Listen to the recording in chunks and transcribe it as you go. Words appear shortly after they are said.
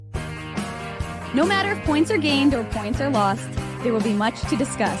No matter if points are gained or points are lost, there will be much to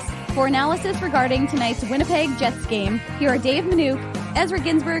discuss. For analysis regarding tonight's Winnipeg Jets game, here are Dave Minuk, Ezra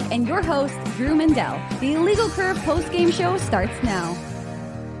Ginsburg, and your host, Drew Mindell. The Illegal Curve post-game show starts now.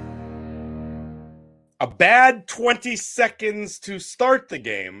 A bad 20 seconds to start the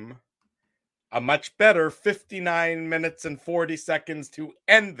game. A much better 59 minutes and 40 seconds to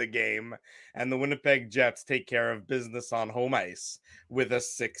end the game, and the Winnipeg Jets take care of business on home ice with a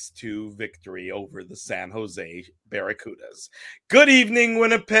 6-2 victory over the San Jose Barracudas. Good evening,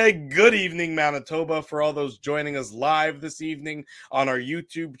 Winnipeg. Good evening, Manitoba. For all those joining us live this evening on our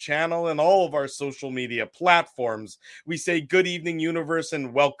YouTube channel and all of our social media platforms, we say good evening, universe,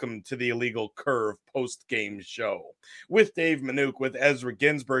 and welcome to the Illegal Curve post-game show. With Dave Minuk, with Ezra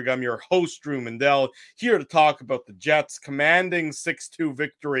Ginsburg, I'm your host, Drew Mindell, here to talk about the Jets' commanding 6-2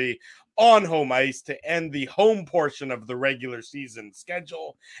 victory on home ice to end the home portion of the regular season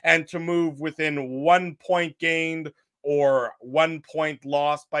schedule and to move within 1 point gained or 1 point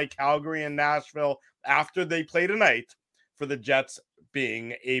lost by Calgary and Nashville after they play tonight for the Jets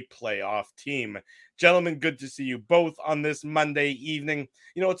being a playoff team. Gentlemen, good to see you both on this Monday evening.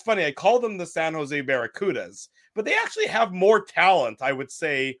 You know, it's funny, I call them the San Jose Barracudas, but they actually have more talent, I would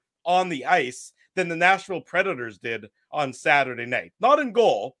say, on the ice than the Nashville Predators did on Saturday night. Not in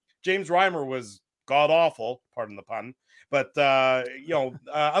goal. James Reimer was god-awful, pardon the pun. But,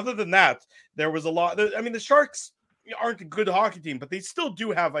 other than that, there was a lot. I mean, the Sharks aren't a good hockey team, but they still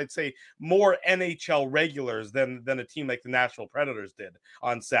do have, I'd say, more NHL regulars than a team like the Nashville Predators did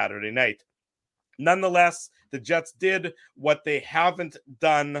on Saturday night. Nonetheless, the Jets did what they haven't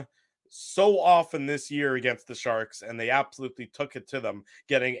done so often this year against the Sharks, and they absolutely took it to them,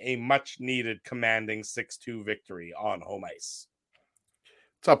 getting a much-needed commanding 6-2 victory on home ice.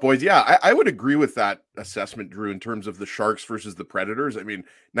 What's up, boys? Yeah, I would agree with that assessment, Drew, in terms of the Sharks versus the Predators. I mean,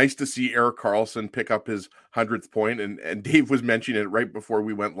 nice to see Erik Karlsson pick up his 100th point, and Dave was mentioning it right before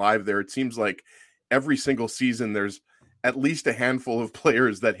we went live there. It seems like every single season there's at least a handful of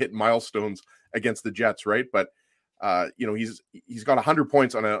players that hit milestones against the Jets, right? But he's got 100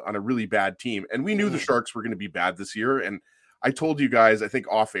 points on a really bad team, and we knew the Sharks were going to be bad this year. And I told you guys, I think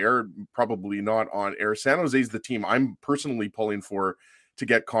off air, probably not on air, San Jose's the team I'm personally pulling for to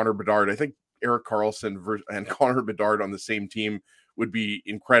get Connor Bedard. I think Erik Karlsson and Connor Bedard on the same team would be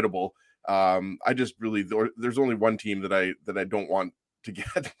incredible. I just really, there's only one team that I don't want to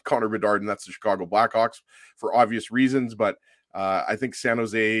get Connor Bedard, and that's the Chicago Blackhawks for obvious reasons. But I think San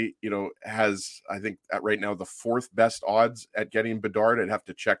Jose, has, I think right now, the fourth best odds at getting Bedard. I'd have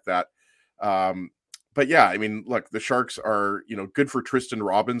to check that. But yeah, I mean, look, the Sharks are, good for Tristan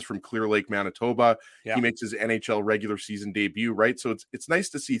Robbins from Clear Lake, Manitoba. Yeah. He makes his NHL regular season debut, right? So it's nice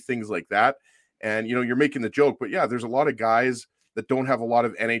to see things like that. And, you're making the joke, but yeah, there's a lot of guys that don't have a lot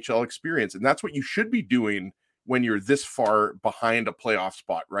of NHL experience. And that's what you should be doing when you're this far behind a playoff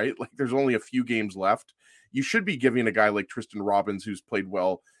spot, right? Like there's only a few games left. You should be giving a guy like Tristan Robbins, who's played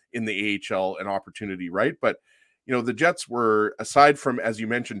well in the AHL, an opportunity, right? But the Jets were, aside from, as you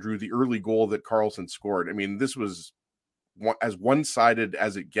mentioned, Drew, the early goal that Karlsson scored. I mean, this was as one-sided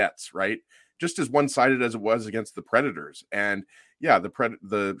as it gets, right? Just as one-sided as it was against the Predators. And yeah,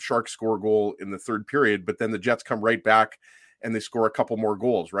 the Sharks score a goal in the third period, but then the Jets come right back and they score a couple more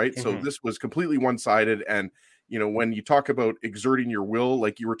goals, right? Mm-hmm. So this was completely one-sided. And, when you talk about exerting your will,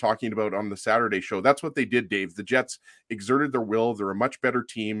 like you were talking about on the Saturday show, that's what they did, Dave. The Jets exerted their will. They're a much better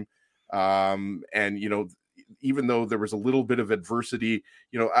team. And, even though there was a little bit of adversity,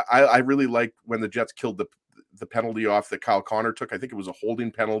 I really liked when the Jets killed the penalty off that Kyle Connor took. I think it was a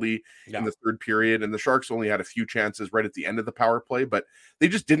holding penalty in the third period, and the Sharks only had a few chances right at the end of the power play, but they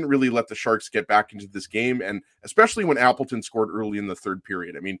just didn't really let the Sharks get back into this game, and especially when Appleton scored early in the third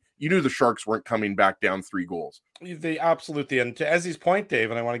period. I mean, you knew the Sharks weren't coming back down 3 goals. They absolutely, and to Ezzy's point, Dave,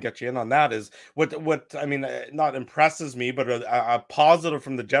 and I want to get you in on that, is what I mean, not impresses me, but a positive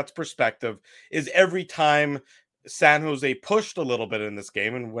from the Jets' perspective is every time San Jose pushed a little bit in this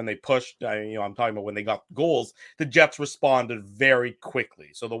game, and when they pushed, I'm talking about when they got goals, the Jets responded very quickly.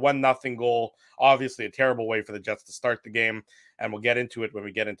 So the 1-0 goal, obviously a terrible way for the Jets to start the game, and we'll get into it when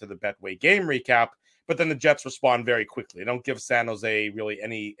we get into the Betway game recap. But then the Jets respond very quickly. They don't give San Jose really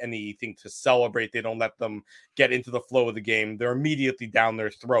anything to celebrate. They don't let them get into the flow of the game. They're immediately down their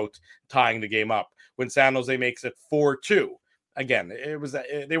throat, tying the game up. When San Jose makes it 4-2, again,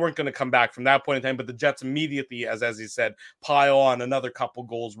 they weren't going to come back from that point in time, but the Jets immediately, as he said, pile on another couple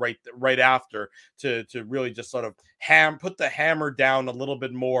goals right after to really just sort of put the hammer down a little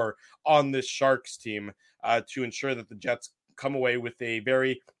bit more on this Sharks team to ensure that the Jets come away with a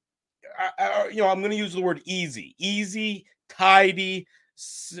very, I'm going to use the word easy, tidy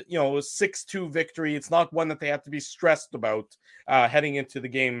 6-2 victory. It's not one that they have to be stressed about heading into the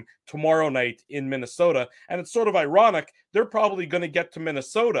game tomorrow night in Minnesota. And it's sort of ironic. They're probably going to get to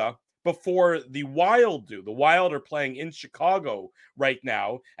Minnesota before the Wild do. The Wild are playing in Chicago right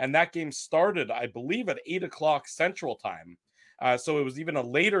now, and that game started, I believe, at 8:00 Central Time. So it was even a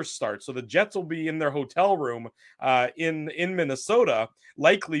later start. So the Jets will be in their hotel room in Minnesota,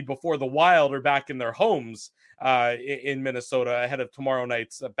 likely before the Wild are back in their homes in Minnesota ahead of tomorrow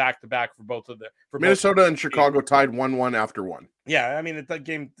night's back-to-back for both of the Minnesota and Chicago tied 1-1 after one. Yeah, I mean, that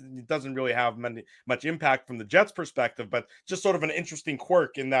game doesn't really have much impact from the Jets' perspective, but just sort of an interesting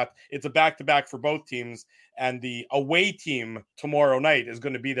quirk in that it's a back-to-back for both teams, and the away team tomorrow night is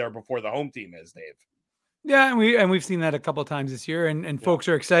going to be there before the home team is, Dave. Yeah, and we've seen that a couple of times this year, and folks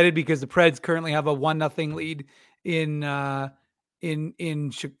are excited because the Preds currently have a 1-0 lead in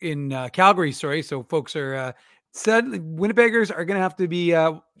Calgary. Sorry, so folks are said Winnipeggers are going to have to be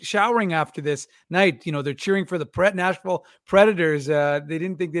showering after this night. They're cheering for the Nashville Predators. They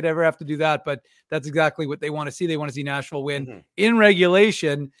didn't think they'd ever have to do that, but that's exactly what they want to see. They want to see Nashville win in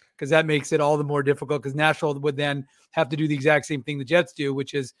regulation, because that makes it all the more difficult, because Nashville would then have to do the exact same thing the Jets do,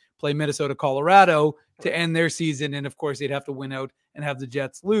 which is play Minnesota, Colorado to end their season. And of course they'd have to win out and have the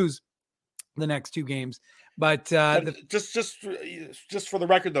Jets lose the next two games. But just for the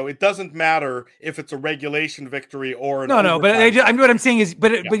record, though, it doesn't matter if it's a regulation victory or no. But what I'm saying is,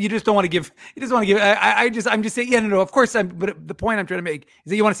 but you just don't want to give. You just want to give. I'm just saying. Yeah, no. Of course, but the point I'm trying to make is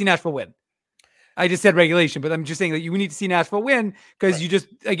that you want to see Nashville win. I just said regulation, but I'm just saying that you need to see Nashville win, because you just,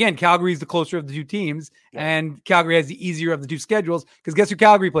 again, Calgary is the closer of the two teams, and Calgary has the easier of the two schedules, because guess who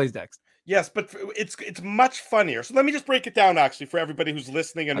Calgary plays next? Yes, but it's much funnier. So let me just break it down, actually, for everybody who's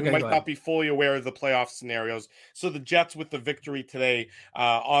listening and who might not be fully aware of the playoff scenarios. So the Jets, with the victory today,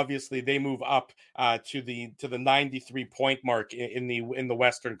 obviously they move up to the 93-point mark in the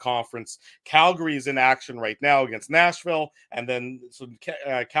Western Conference. Calgary is in action right now against Nashville, and then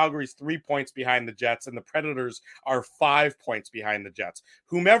Calgary's 3 points behind the Jets, and the Predators are 5 points behind the Jets.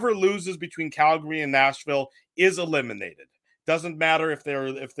 Whomever loses between Calgary and Nashville is eliminated. Doesn't matter if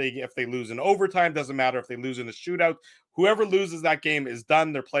they lose in overtime. Doesn't matter if they lose in a shootout. Whoever loses that game is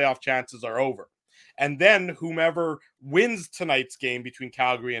done. Their playoff chances are over. And then whomever wins tonight's game between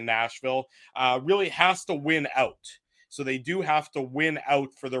Calgary and Nashville really has to win out. So they do have to win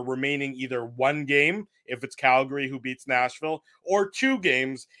out for the remaining either one game if it's Calgary who beats Nashville, or 2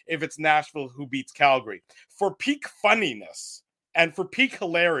 games if it's Nashville who beats Calgary. For peak funniness and for peak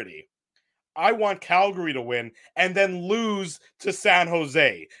hilarity, I want Calgary to win and then lose to San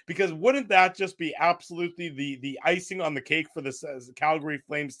Jose, because wouldn't that just be absolutely the icing on the cake for this Calgary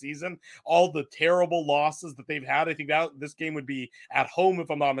Flames season? All the terrible losses that they've had. I think that this game would be at home, if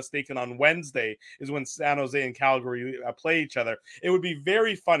I'm not mistaken, on Wednesday is when San Jose and Calgary play each other. It would be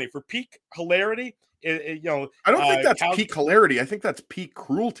very funny for peak hilarity. I don't think that's peak hilarity. I think that's peak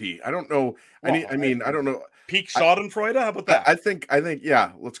cruelty. I don't know. Well, I don't know. Peak Schadenfreude? How about that? I think,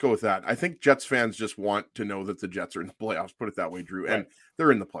 yeah, let's go with that. I think Jets fans just want to know that the Jets are in the playoffs. Put it that way, Drew. Right. And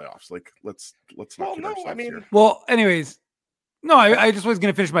they're in the playoffs. Like, let's not kid ourselves here. Well, anyways, no, I just was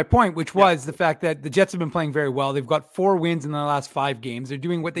going to finish my point, which was the fact that the Jets have been playing very well. They've got 4 wins in the last 5 games. They're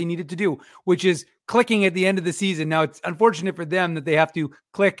doing what they needed to do, which is clicking at the end of the season. Now, it's unfortunate for them that they have to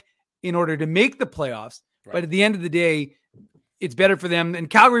click in order to make the playoffs. Right. But at the end of the day, it's better for them. And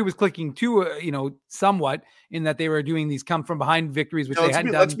Calgary was clicking too, somewhat, in that they were doing these come from behind victories, which they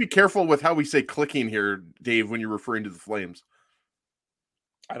hadn't done. Let's be careful with how we say clicking here, Dave, when you're referring to the Flames.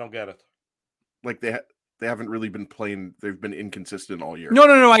 I don't get it. Like they haven't really been playing. They've been inconsistent all year. No.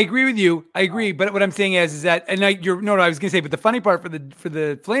 I agree with you. I agree. But what I'm saying is that, and I was going to say, but the funny part for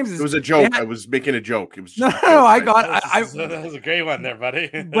the Flames is it was a joke. I was making a joke. It was just that was a great one there, buddy.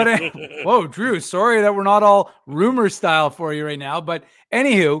 But whoa, Drew, sorry that we're not all rumor style for you right now. But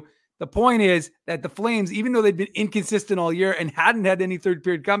anywho, the point is that the Flames, even though they've been inconsistent all year and hadn't had any third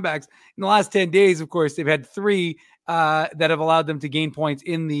period comebacks in the last 10 days, of course, they've had 3 that have allowed them to gain points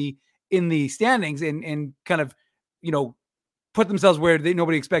in the standings and kind of, put themselves where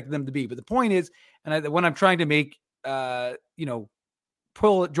nobody expected them to be. But the point is, and what I'm trying to make, draw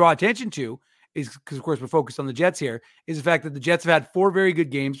attention to is, because of course we're focused on the Jets here, is the fact that the Jets have had 4 very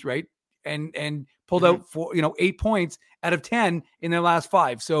good games, right? And pulled out 8 points out of 10 in their last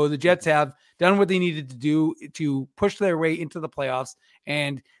 5. So the Jets have done what they needed to do to push their way into the playoffs.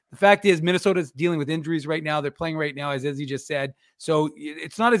 And the fact is, Minnesota's dealing with injuries right now. They're playing right now, as you just said. So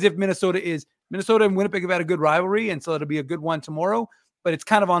it's not as if Minnesota and Winnipeg have had a good rivalry, and so it'll be a good one tomorrow. But it's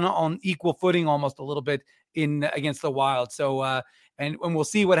kind of on equal footing, almost a little bit against the Wild. So and we'll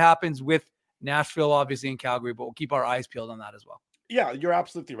see what happens with Nashville, obviously, in Calgary, but we'll keep our eyes peeled on that as well. Yeah, you're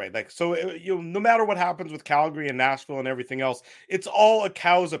absolutely right. Like, so no matter what happens with Calgary and Nashville and everything else, it's all a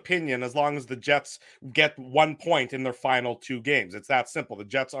cow's opinion as long as the Jets get 1 point in their final 2 games. It's that simple. The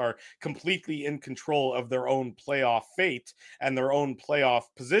Jets are completely in control of their own playoff fate and their own playoff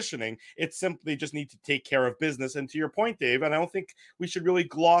positioning. It's simply just need to take care of business. And to your point, Dave, and I don't think we should really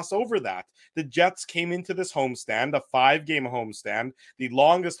gloss over that. The Jets came into this homestand, a 5-game homestand, the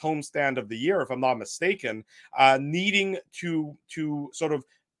longest homestand of the year, if I'm not mistaken, needing to sort of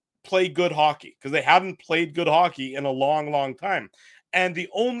play good hockey because they hadn't played good hockey in a long time. And the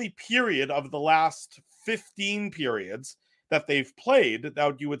only period of the last 15 periods that they've played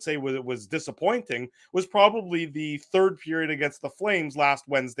that you would say was disappointing was probably the 3rd period against the Flames last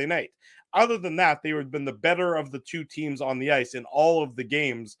Wednesday night. Other than that, they have been the better of the 2 teams on the ice in all of the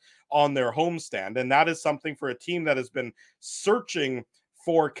games on their homestand. And that is something for a team that has been searching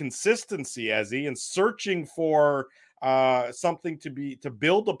for consistency, Ezzy, and searching for something to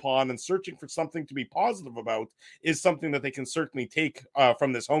build upon and searching for something to be positive about is something that they can certainly take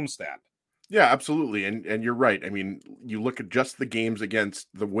from this homestand. Yeah, absolutely. And you're right. I mean, you look at just the games against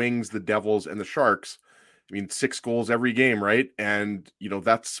the Wings, the Devils, and the Sharks. I mean, 6 goals every game, right? And,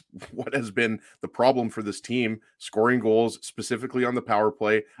 that's what has been the problem for this team, scoring goals, specifically on the power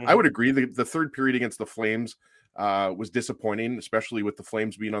play. Mm-hmm. I would agree the 3rd period against the Flames was disappointing, especially with the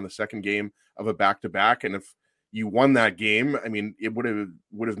Flames being on the 2nd game of a back-to-back. And if you won that game, I mean, it would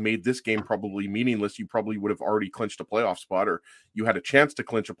have made this game probably meaningless. You probably would have already clinched a playoff spot, or you had a chance to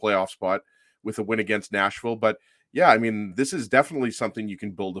clinch a playoff spot with a win against Nashville. But yeah, I mean, this is definitely something you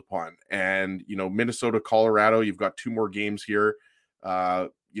can build upon. And, Minnesota, Colorado, you've got 2 more games here,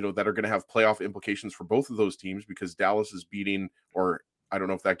 that are going to have playoff implications for both of those teams because Dallas is beating, or I don't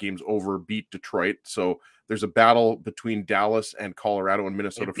know if that game's over, beat Detroit. So there's a battle between Dallas and Colorado and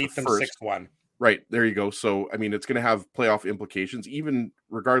Minnesota for first. 6-1. Right. There you go. So, I mean, it's going to have playoff implications, even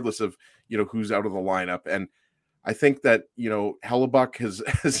regardless of, who's out of the lineup. And I think that, Hellebuyck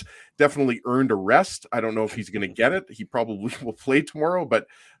has definitely earned a rest. I don't know if he's going to get it. He probably will play tomorrow, but,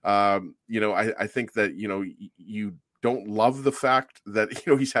 I think that, you don't love the fact that,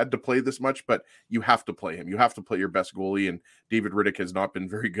 he's had to play this much, but you have to play him. You have to play your best goalie. And David Rittich has not been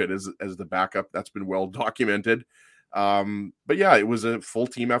very good as the backup. That's been well documented. But yeah, it was a full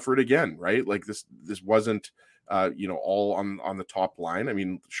team effort again, right? Like this wasn't, all on the top line. I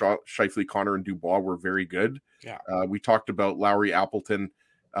mean, Scheifele, Connor, and Dubois were very good. Yeah. We talked about Lowry, Appleton,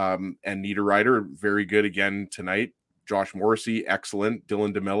 and Niederreiter, very good again tonight. Josh Morrissey, excellent.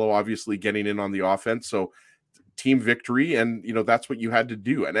 Dylan DeMello, obviously getting in on the offense. So team victory. And, that's what you had to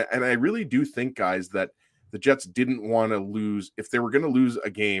do. And I really do think, guys, that the Jets didn't want to lose. If they were going to lose a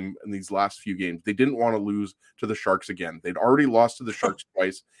game in these last few games, they didn't want to lose to the Sharks again. They'd already lost to the Sharks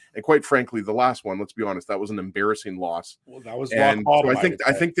twice. And quite frankly, the last one, let's be honest, that was an embarrassing loss. Well, that was and so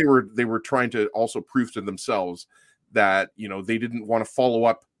I think they were trying to also prove to themselves that, they didn't want to follow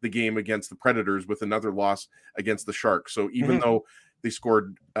up the game against the Predators with another loss against the Sharks. So even though they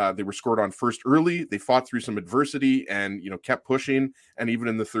were scored on first early, they fought through some adversity and, kept pushing. And even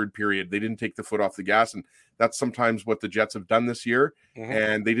in the 3rd period, they didn't take the foot off the gas. And that's sometimes what the Jets have done this year.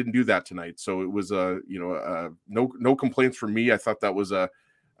 And they didn't do that tonight. So it was no complaints from me. I thought that was a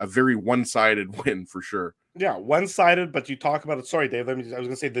very one-sided win for sure. Yeah, one-sided, but you talk about it. Sorry, Dave. I was going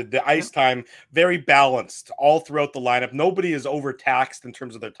to say the ice time, very balanced all throughout the lineup. Nobody is overtaxed in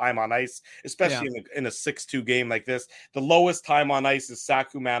terms of their time on ice, especially in a 6-2 game like this. The lowest time on ice is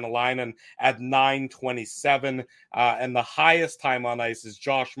Saku Maanalainen at 9:27, and the highest time on ice is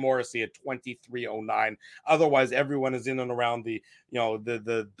Josh Morrissey at 23:09. Otherwise, everyone is in and around the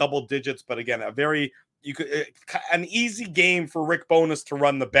double digits. But again, an easy game for Rick Bowness to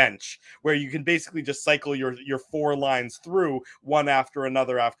run the bench, where you can basically just cycle your 4 lines through one after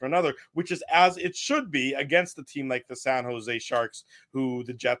another, which is as it should be against a team like the San Jose Sharks, who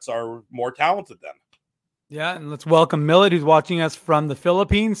the Jets are more talented than. Yeah, and let's welcome Millet, who's watching us from the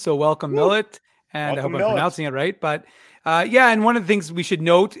Philippines. So welcome, Millet, and I hope I'm pronouncing it right. But and one of the things we should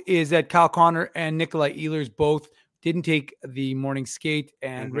note is that Kyle Connor and Nikolai Ehlers both didn't take the morning skate,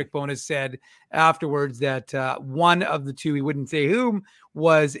 and Rick Bowness said afterwards that one of the 2, he wouldn't say whom,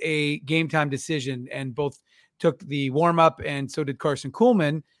 was a game time decision, and both took the warm up, and so did Carson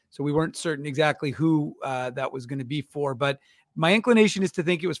Kuhlman. So we weren't certain exactly who that was going to be for, but my inclination is to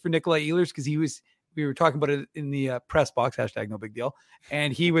think it was for Nikolai Ehlers because we were talking about it in the press box, #no big deal,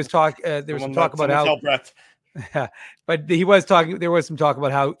 and he was talking. There was some talk about how. But there was some talk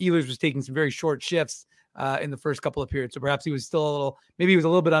about how Ehlers was taking some very short shifts in the first couple of periods. So perhaps he was still maybe he was a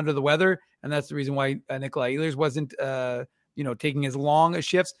little bit under the weather. And that's the reason why Nikolai Ehlers wasn't, taking as long as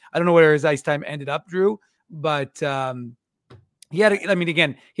shifts. I don't know where his ice time ended up, Drew, but he had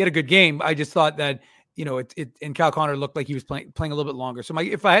a good game. I just thought that, and Kyle Connor looked like he was playing a little bit longer. So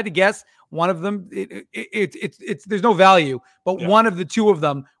if I had to guess, one of them, it's there's no value, but one of the two of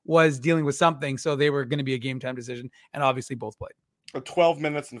them was dealing with something. So they were going to be a game time decision, and obviously both played. 12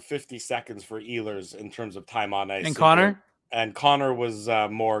 minutes and 50 seconds for Ehlers in terms of time on ice. And Connor? And Connor was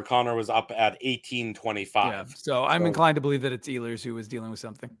more. Connor was up at 18:25. Yeah, so I'm inclined to believe that it's Ehlers who was dealing with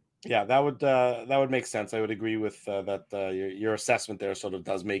something. Yeah, that would make sense. I would agree with that. Your assessment there sort of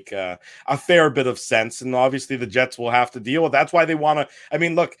does make a fair bit of sense, and obviously the Jets will have to deal with. That's why they want to. I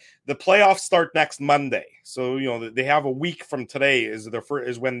mean, look, the playoffs start next Monday, so they have a week from today. Is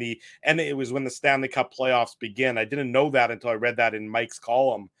when the Stanley Cup playoffs begin. I didn't know that until I read that in Mike's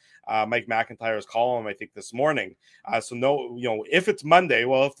column. Mike McIntyre's column, I think this morning. So no, if it's Monday,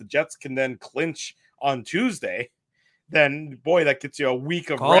 well, if the Jets can then clinch on Tuesday, then boy, that gets you a week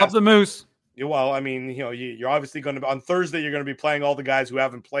of call rest. Up the Moose. Well, I mean, you're obviously going to on Thursday. You're going to be playing all the guys who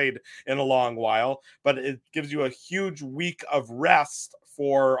haven't played in a long while, but it gives you a huge week of rest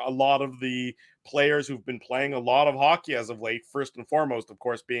for a lot of the players who've been playing a lot of hockey as of late. First and foremost, of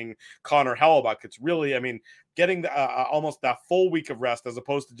course, being Connor Hellebuyck. It's really, I mean, getting almost that full week of rest as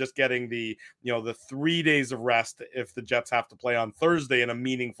opposed to just getting the 3 days of rest if the Jets have to play on Thursday in a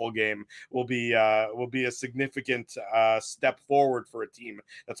meaningful game will be a significant step forward for a team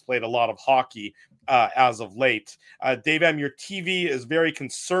that's played a lot of hockey as of late. Dave M., your TV is very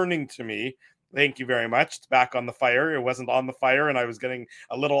concerning to me. Thank you very much. It's back on the fire. It wasn't on the fire, and I was getting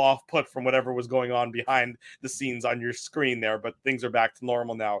a little off put from whatever was going on behind the scenes on your screen there, but things are back to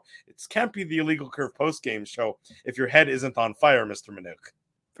normal now. It can't be the Illegal Curve post-game show if your head isn't on fire, Mr. Manuk.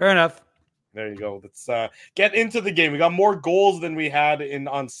 Fair enough. There you go. Let's get into the game. We got more goals than we had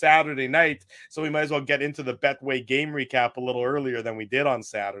on Saturday night, so we might as well get into the Betway game recap a little earlier than we did on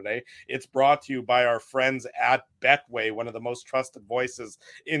Saturday. It's brought to you by our friends at Betway, one of the most trusted voices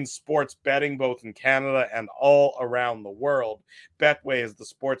in sports betting, both in Canada and all around the world. Betway is the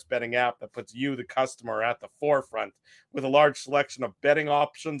sports betting app that puts you, the customer, at the forefront. With a large selection of betting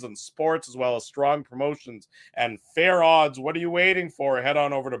options and sports, as well as strong promotions and fair odds, what are you waiting for? Head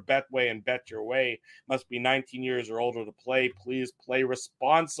on over to Betway and bet your way. Must be 19 years or older to play. Please play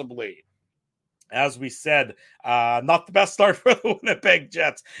responsibly. As we said, not the best start for the Winnipeg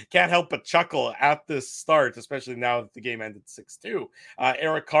Jets. Can't help but chuckle at this start, especially now that the game ended 6-2.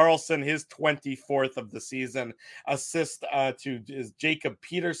 Erik Karlsson, his 24th of the season. Assist to Jacob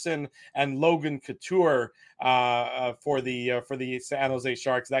Peterson and Logan Couture for the San Jose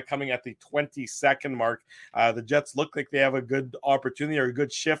Sharks. That coming at the 22nd mark. The Jets look like they have a good opportunity or a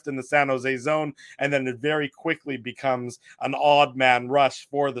good shift in the San Jose zone, and then it very quickly becomes an odd man rush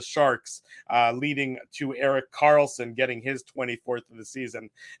for the Sharks, leading to Erik Karlsson getting his 24th of the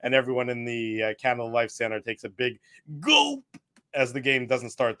season, and everyone in the Canada Life Center takes a big gulp as the game doesn't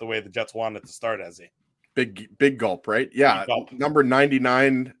start the way the Jets want it to start, as Big gulp, right? Yeah, gulp. Number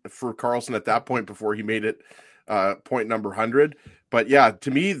 99 for Karlsson at that point before he made it point number 100. But yeah, to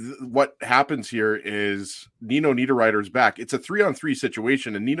me, what happens here is Nino Niederreiter's back. It's a 3-on-3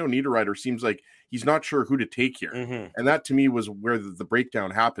 situation, and Nino Niederreiter seems like he's not sure who to take here. Mm-hmm. And that, to me, was where the breakdown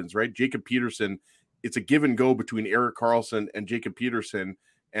happens, right? Jacob Peterson, it's a give and go between Erik Karlsson and Jacob Peterson.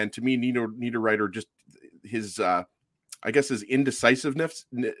 And to me, Nino Niederreiter, just his, I guess his indecisiveness,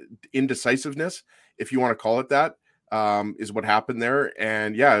 if you want to call it that, is what happened there.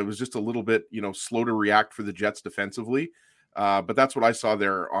 And yeah, it was just a little bit, slow to react for the Jets defensively. But that's what I saw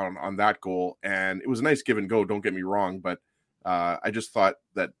there on that goal. And it was a nice give and go, don't get me wrong. But I just thought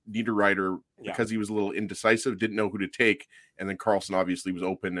that Niederreiter, because he was a little indecisive, didn't know who to take. And then Karlsson obviously was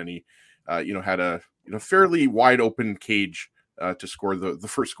open, and he, had a fairly wide open cage to score the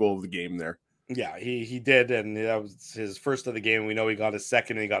first goal of the game there. Yeah, he did, and that was his first of the game. We know he got his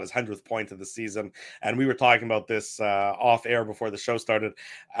second, and he got his 100th point of the season. And we were talking about this off air before the show started.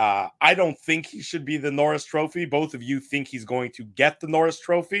 I don't think he should be the Norris Trophy. Both of you think he's going to get the Norris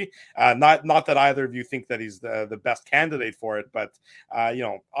Trophy. Not that either of you think that he's the best candidate for it, but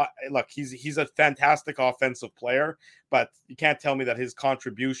look, he's a fantastic offensive player. But you can't tell me that his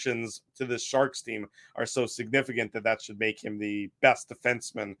contributions to this Sharks team are so significant that should make him the best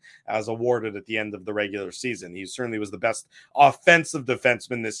defenseman as awarded at the end of the regular season. He certainly was the best offensive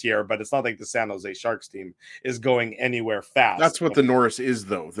defenseman this year, but it's not like the San Jose Sharks team is going anywhere fast. That's what the Norris is,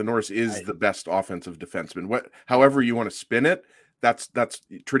 though. The Norris is the best offensive defenseman. However you want to spin it, that's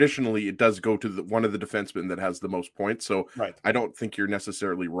traditionally it does go to one of the defensemen that has the most points. So I don't think you're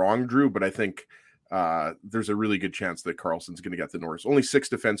necessarily wrong, Drew, but I think there's a really good chance that Karlsson's going to get the Norris. Only 6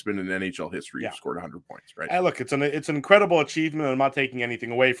 defensemen in NHL history have scored 100 points, right? Look, it's an incredible achievement, and I'm not taking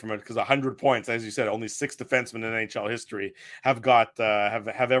anything away from it, because 100 points, as you said, only 6 defensemen in NHL history have got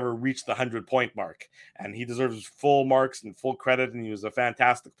have ever reached the 100-point mark, and he deserves full marks and full credit. And he was a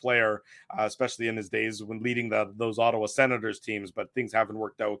fantastic player, especially in his days when leading those Ottawa Senators teams. But things haven't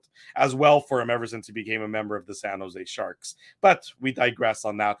worked out as well for him ever since he became a member of the San Jose Sharks. But we digress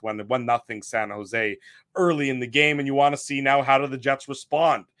on that one. 1-0 San Jose early in the game, and you want to see now, how do the Jets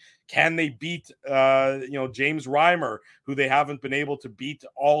respond? Can they beat James Reimer, who they haven't been able to beat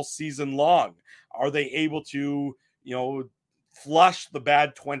all season long? Are they able to flush the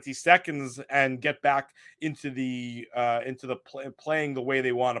bad 20 seconds and get back into the playing the way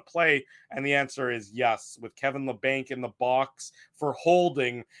they want to play? And the answer is yes. With Kevin Labanc in the box for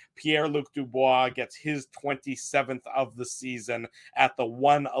holding, Pierre-Luc Dubois gets his 27th of the season at the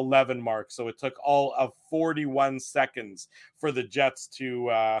 1:11 mark. So it took all of 41 seconds for the Jets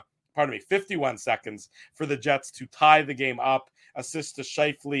to 51 seconds for the Jets to tie the game up. Assist to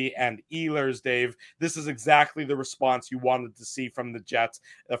Scheifele and Ehlers, Dave. This is exactly the response you wanted to see from the Jets.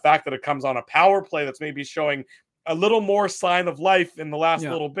 The fact that it comes on a power play that's maybe showing a little more sign of life in the last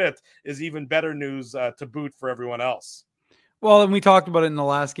little bit is even better news to boot for everyone else. Well, and we talked about it in the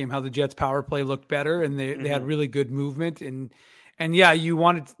last game, how the Jets power play looked better, and they had really good movement. And yeah, you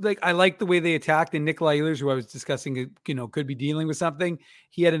wanted, I like the way they attacked, and Nikolai Ehlers, who I was discussing, could be dealing with something.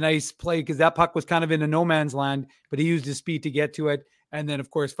 He had a nice play because that puck was kind of in a no man's land, but he used his speed to get to it. And then,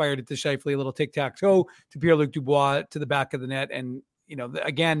 of course, fired it to Scheifele, a little tic-tac-toe to Pierre-Luc Dubois to the back of the net. And,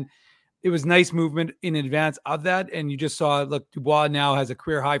 again, it was nice movement in advance of that. And you just saw, look, Dubois now has a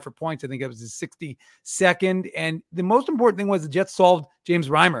career high for points. I think it was his 62nd. And the most important thing was the Jets solved James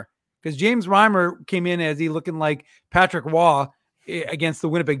Reimer, because James Reimer came in as he looking like Patrick Waugh against the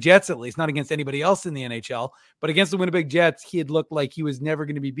Winnipeg Jets, at least, not against anybody else in the NHL, but against the Winnipeg Jets, he had looked like he was never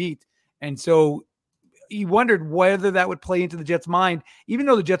going to be beat. And so he wondered whether that would play into the Jets' mind, even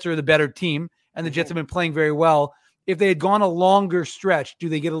though the Jets are the better team and the Jets have been playing very well. If they had gone a longer stretch, do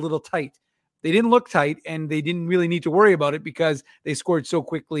they get a little tight? They didn't look tight, and they didn't really need to worry about it because they scored so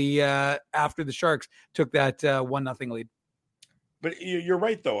quickly after the Sharks took that 1-0 lead. But you're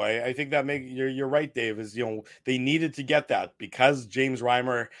right, though. I think that you're right, Dave. Is they needed to get that, because James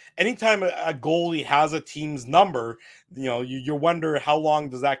Reimer, anytime a goalie has a team's number, you wonder how long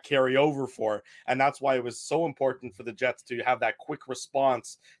does that carry over for, and that's why it was so important for the Jets to have that quick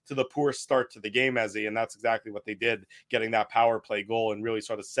response to the poor start to the game, Ezzy, and that's exactly what they did, getting that power play goal and really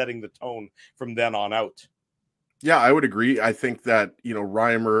sort of setting the tone from then on out. Yeah, I would agree. I think that,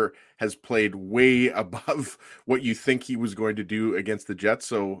 Reimer has played way above what you think he was going to do against the Jets.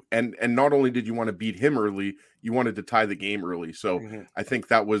 So, and not only did you want to beat him early, you wanted to tie the game early. So I think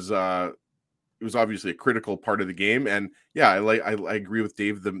that was, it was obviously a critical part of the game. And yeah, I agree with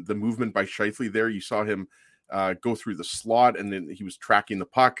Dave. The movement by Scheifele there, you saw him go through the slot, and then he was tracking the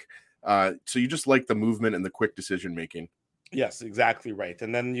puck. So you just like the movement and the quick decision-making. Yes, exactly right.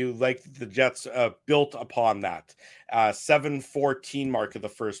 And then you like the Jets built upon that 7:14 mark of the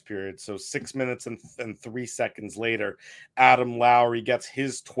first period. So 6 minutes and 3 seconds later, Adam Lowry gets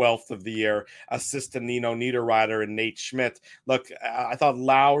his 12th of the year, assist to Nino Niederreiter and Nate Schmidt. Look, I thought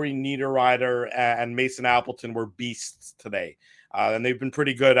Lowry, Niederreiter, and Mason Appleton were beasts today. And they've been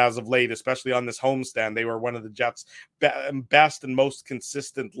pretty good as of late, especially on this homestand. They were one of the Jets' best and most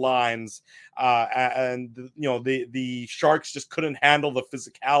consistent lines. The Sharks just couldn't handle the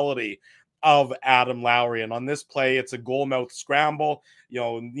physicality of Adam Lowry. And on this play, it's a goal mouth scramble.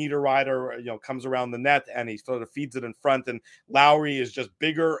 Niederreiter, comes around the net and he sort of feeds it in front. And Lowry is just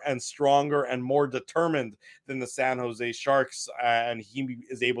bigger and stronger and more determined than the San Jose Sharks. And he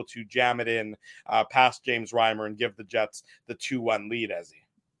is able to jam it in past James Reimer and give the Jets the 2-1 lead, Ezzy.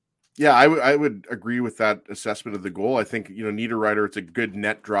 Yeah, I would agree with that assessment of the goal. I think, Niederreiter, it's a good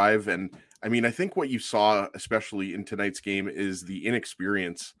net drive. And I mean, I think what you saw, especially in tonight's game, is the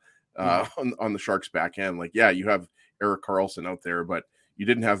inexperience on the Sharks back end. Like, yeah, you have Erik Karlsson out there, but you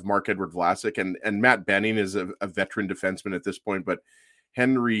didn't have Marc-Edouard Vlasic, and Matt Benning is a veteran defenseman at this point, but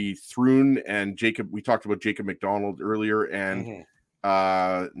Henry Thrun and we talked about Jacob McDonald earlier, and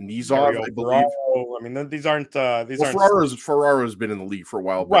Nizov, I believe. I mean, these aren't. Ferraro's been in the league for a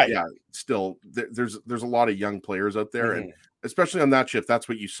while, but right. Yeah, still there's a lot of young players out there, and especially on that shift, that's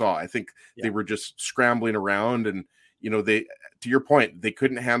what you saw. I think they were just scrambling around, and they, to your point, they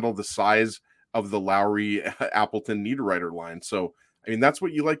couldn't handle the size of the Lowry, Appleton, Niederreiter line. So, I mean, that's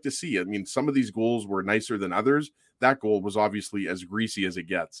what you like to see. I mean, some of these goals were nicer than others. That goal was obviously as greasy as it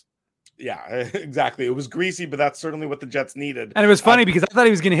gets. Yeah, exactly. It was greasy, but that's certainly what the Jets needed. And it was funny because I thought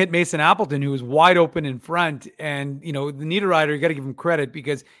he was going to hit Mason Appleton, who was wide open in front. And, the Niederreiter, you got to give him credit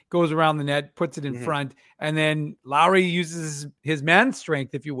because goes around the net, puts it in front. And then Lowry uses his man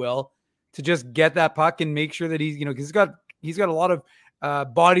strength, if you will, to just get that puck and make sure that he's he's got a lot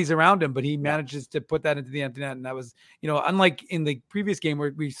of bodies around him, but he manages to put that into the empty net. And that was, unlike in the previous game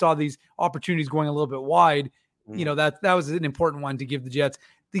where we saw these opportunities going a little bit wide, that was an important one to give the Jets.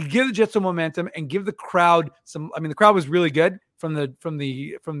 To give the Jets some momentum and give the crowd some. I mean, the crowd was really good from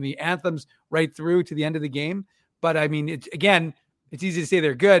the anthems right through to the end of the game. But I mean, it's easy to say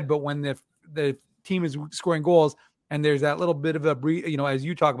they're good, but when the team is scoring goals and there's that little bit of a as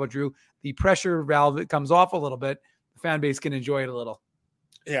you talk about, Drew, the pressure valve that comes off a little bit, the fan base can enjoy it a little.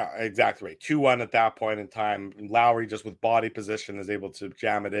 Yeah, exactly right. 2-1 at that point in time. Lowry, just with body position, is able to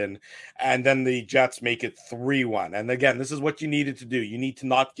jam it in. And then the Jets make it 3-1. And again, this is what you needed to do. You need to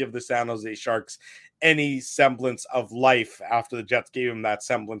not give the San Jose Sharks any semblance of life after the Jets gave him that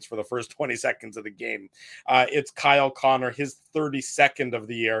semblance for the first 20 seconds of the game. It's Kyle Connor, his 32nd of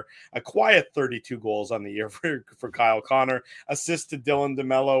the year, a quiet 32 goals on the year for Kyle Connor, assist to Dylan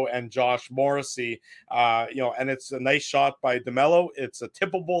DeMello and Josh Morrissey. And it's a nice shot by DeMello. It's a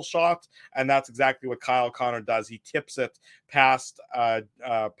tippable shot, and that's exactly what Kyle Connor does. He tips it past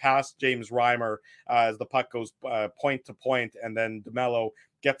James Reimer as the puck goes point to point, and then DeMello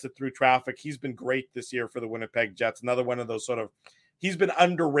gets it through traffic. He's been great this year for the Winnipeg Jets. Another one of those he's been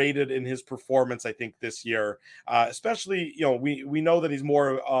underrated in his performance, I think, this year. Especially, we know that he's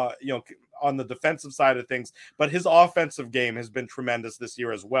more, on the defensive side of things, but his offensive game has been tremendous this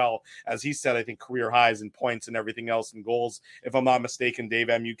year as well. As he said, I think career highs in points and everything else in goals. If I'm not mistaken, Dave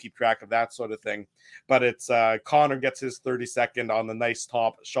M, you keep track of that sort of thing. But it's Connor gets his 32nd on the nice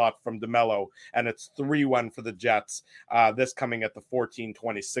top shot from DeMello, and it's 3-1 for the Jets. This coming at the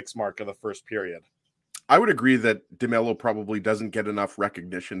 14:26 mark of the first period. I would agree that DeMello probably doesn't get enough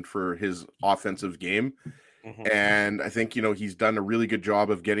recognition for his offensive game. And I think, he's done a really good job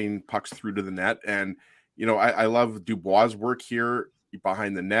of getting pucks through to the net. And, I love Dubois' work here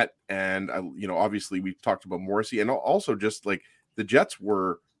behind the net. And, obviously we talked about Morrissey, and also just like the Jets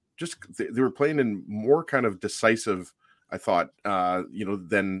were they were playing in more kind of decisive, I thought,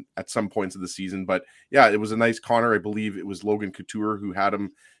 than at some points of the season. But yeah, it was a nice Connor. I believe it was Logan Couture who had him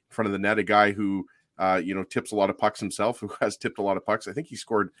in front of the net, a guy who, tips a lot of pucks himself, who has tipped a lot of pucks. I think he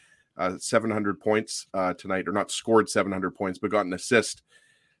scored 700 points tonight, or not scored 700 points, but got an assist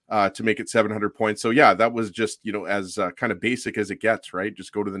to make it 700 points. So yeah, that was just, as kind of basic as it gets, right?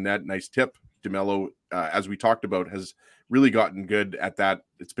 Just go to the net, nice tip. DeMello, as we talked about, has really gotten good at that.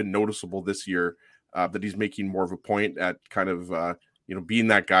 It's been noticeable this year that he's making more of a point at kind of, being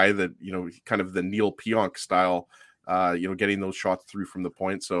that guy that, kind of the Neil Pionk style, getting those shots through from the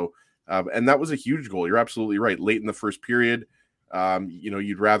point. So, and that was a huge goal. You're absolutely right. Late in the first period,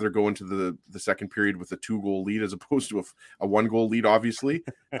 you'd rather go into the second period with a 2-goal lead as opposed to a 1-goal lead, obviously.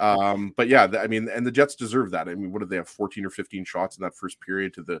 But yeah, and the Jets deserve that. I mean, what did they have? 14 or 15 shots in that first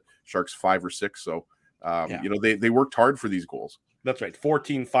period to the Sharks 5 or 6. So, they worked hard for these goals. That's right.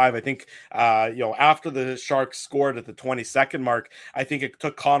 14-5. I think, after the Sharks scored at the 22nd mark, I think it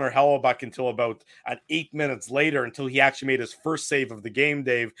took Connor Hellebuyck until about 8 minutes later until he actually made his first save of the game,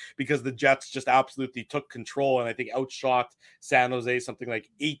 Dave, because the Jets just absolutely took control and I think outshot San Jose something like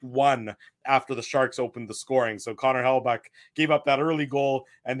 8-1 after the Sharks opened the scoring. So Connor Hellebuyck gave up that early goal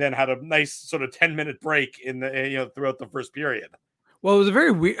and then had a nice sort of 10-minute break in the, throughout the first period. Well, it was a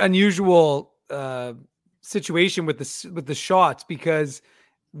very unusual situation with the shots because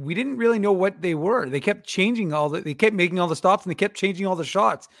we didn't really know what they were. They kept changing they kept making all the stops and they kept changing all the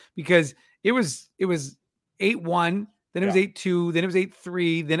shots because it was 8-1, then it was 8-2, then it was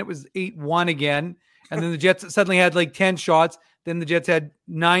 8-3, then it was 8-1 again. And then the Jets suddenly had like 10 shots. Then the Jets had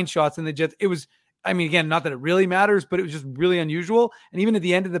 9 shots and again, not that it really matters, but it was just really unusual. And even at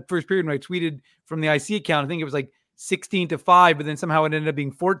the end of the first period, when I tweeted from the IC account, I think it was like 16-5, but then somehow it ended up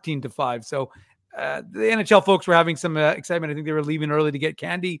being 14-5. So the NHL folks were having some excitement. I think they were leaving early to get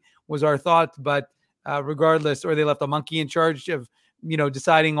candy was our thought, but regardless, or they left a monkey in charge of,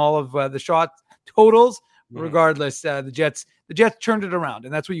 deciding all of the shot totals. Regardless, the Jets turned it around,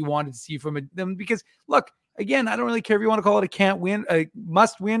 and that's what you wanted to see from them. Because look, again, I don't really care if you want to call it a can't win, a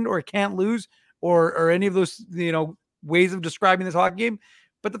must win, or a can't lose, or any of those, ways of describing this hockey game.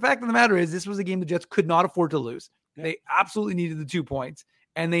 But the fact of the matter is, this was a game the Jets could not afford to lose. Yeah. They absolutely needed the 2 points.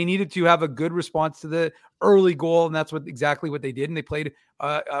 And they needed to have a good response to the early goal, and that's exactly what they did. And they played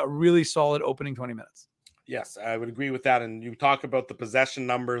a really solid opening 20 minutes. Yes, I would agree with that. And you talk about the possession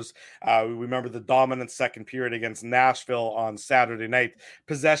numbers. We remember the dominant second period against Nashville on Saturday night.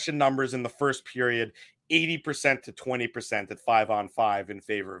 Possession numbers in the first period, 80% to 20% at 5-on-5 in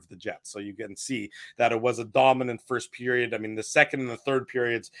favor of the Jets. So you can see that it was a dominant first period. I mean, the second and the third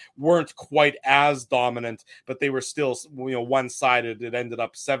periods weren't quite as dominant, but they were still, one-sided. It ended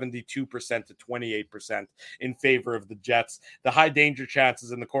up 72% to 28% in favor of the Jets. The high danger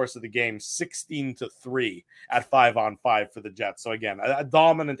chances in the course of the game, 16-3 at 5-on-5 for the Jets. So again, a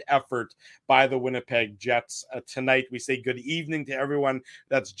dominant effort by the Winnipeg Jets. Tonight, we say good evening to everyone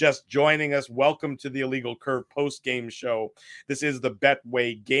that's just joining us. Welcome to the Illegal Curve post-game show. This is the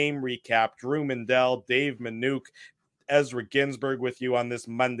Betway game recap. Drew Mindell, Dave Minuk, Ezra Ginsburg with you on this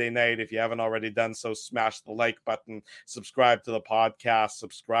Monday night. If you haven't already done so, smash the like button, subscribe to the podcast,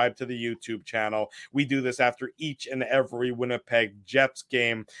 subscribe to the YouTube channel. We do this after each and every Winnipeg Jets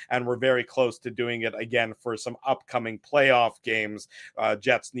game, and we're very close to doing it again for some upcoming playoff games.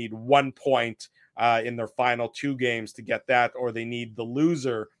 Jets need 1 point in their final 2 games to get that, or they need the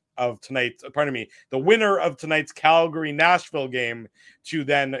winner of tonight's Calgary-Nashville game to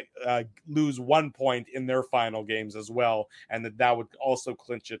then lose 1 point in their final games as well. And that would also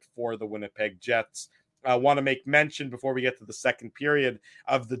clinch it for the Winnipeg Jets. I want to make mention before we get to the second period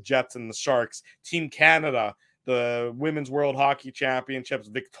of the Jets and the Sharks. Team Canada, the Women's World Hockey Championships,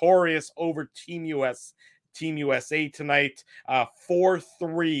 victorious over Team USA tonight,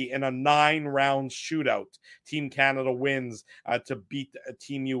 4-3 in a 9-round shootout. Team Canada wins to beat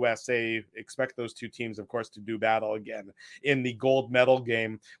Team USA. Expect those two teams, of course, to do battle again in the gold medal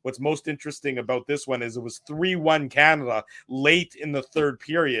game. What's most interesting about this one is it was 3-1 Canada late in the third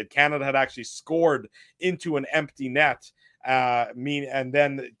period. Canada had actually scored into an empty net. And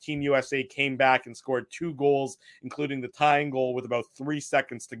then Team USA came back and scored 2 goals, including the tying goal with about 3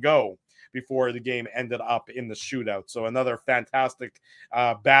 seconds to go before the game ended up in the shootout. So another fantastic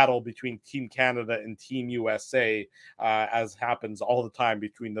battle between Team Canada and Team USA, as happens all the time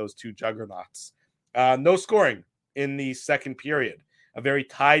between those two juggernauts. No scoring in the second period. A very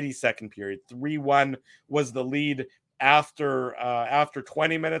tidy second period. 3-1 was the lead. After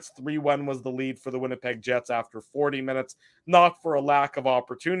 20 minutes, 3-1 was the lead for the Winnipeg Jets after 40 minutes. Not for a lack of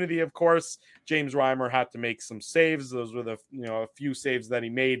opportunity, of course. James Reimer had to make some saves. Those were a few saves that he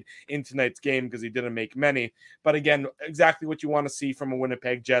made in tonight's game because he didn't make many. But again, exactly what you want to see from a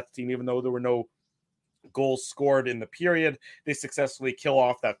Winnipeg Jets team, even though there were no goals scored in the period. They successfully kill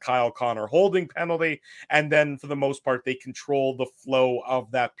off that Kyle Connor holding penalty, and then for the most part they control the flow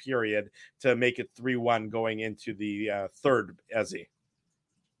of that period to make it 3-1 going into the third. Ezzy.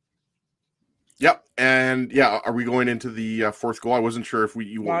 Yep, and are we going into the fourth goal? I wasn't sure if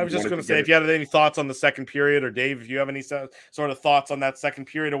I was just going to say if you had any thoughts on the second period, or Dave, if you have any sort of thoughts on that second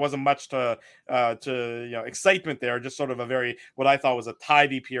period. It wasn't much to excitement there, just sort of a very, what I thought was a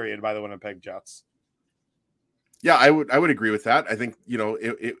tidy period by the Winnipeg Jets. Yeah, I would agree with that. I think,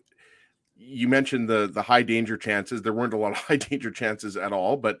 you mentioned the high danger chances. There weren't a lot of high danger chances at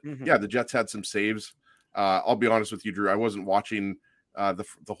all, but the Jets had some saves. I'll be honest with you, Drew. I wasn't watching the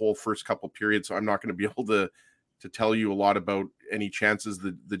whole first couple periods, so I'm not going to be able to tell you a lot about any chances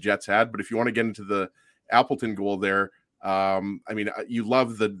the Jets had. But if you want to get into the Appleton goal there, you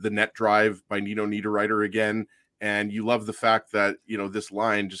love the net drive by Nino Niederreiter again, and you love the fact that this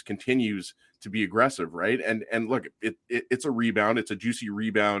line just continues to be aggressive, right? And look, it's a rebound. It's a juicy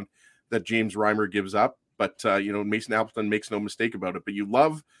rebound that James Reimer gives up. But, Mason Appleton makes no mistake about it. But you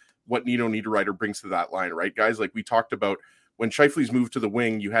love what Nino Niederreiter brings to that line, right, guys? Like we talked about, when Scheifele's moved to the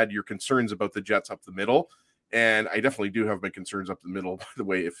wing, you had your concerns about the Jets up the middle. And I definitely do have my concerns up the middle, by the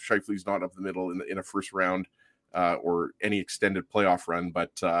way, if Scheifele's not up the middle in a first round or any extended playoff run.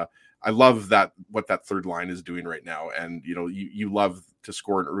 But I love what that third line is doing right now. And, you love to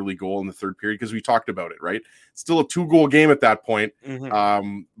score an early goal in the third period because we talked about it, right? Still a 2-goal game at that point.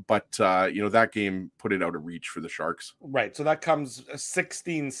 But that game put it out of reach for the Sharks. Right. So that comes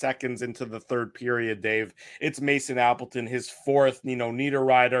 16 seconds into the third period, Dave. It's Mason Appleton, his fourth, Nino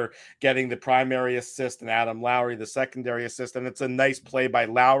Niederreiter getting the primary assist, and Adam Lowry, the secondary assist. And it's a nice play by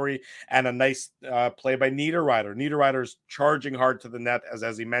Lowry and a nice play by Niederreiter. Niederreiter's charging hard to the net,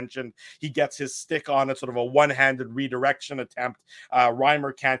 as he mentioned. He gets his stick on it, sort of a one-handed redirection attempt.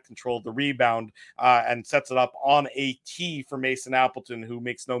 Reimer can't control the rebound and sets it up on a tee for Mason Appleton, who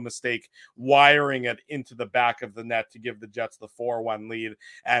makes no mistake wiring it into the back of the net to give the Jets the 4-1 lead.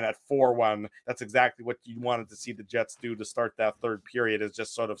 And at 4-1, that's exactly what you wanted to see the Jets do to start that third period, is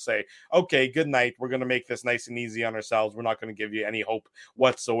just sort of say, okay, good night. We're going to make this nice and easy on ourselves. We're not going to give you any hope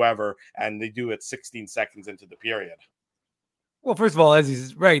whatsoever. And they do it 16 seconds into the period. Well, first of all, as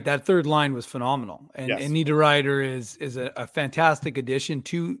he's right, that third line was phenomenal, and Yes. and Niederreiter is a fantastic addition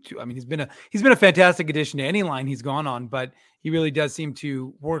to. I mean, he's been a fantastic addition to any line he's gone on, but he really does seem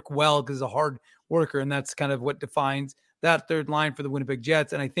to work well because he's a hard worker, and that's kind of what defines that third line for the Winnipeg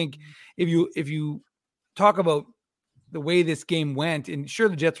Jets. And I think if you talk about the way this game went, and sure,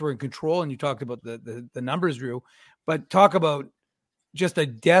 the Jets were in control, and you talked about the numbers, Drew, but talk about just a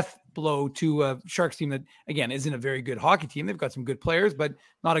death blow to a Sharks team that, again, isn't a very good hockey team. They've got some good players, but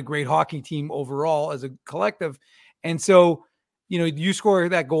not a great hockey team overall as a collective. And so, you score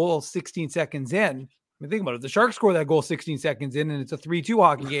that goal 16 seconds in. I mean, think about it. The Sharks score that goal 16 seconds in, and it's a 3-2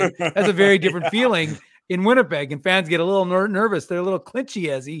 hockey game. That's a very different feeling in Winnipeg, and fans get a little nervous. They're a little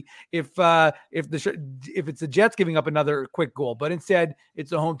clinchy, if it's the Jets giving up another quick goal. But instead,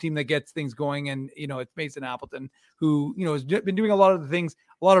 it's the home team that gets things going, and it's Mason Appleton who has been doing a lot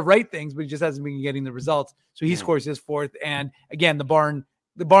of right things, but he just hasn't been getting the results. So he scores his fourth, and again, the barn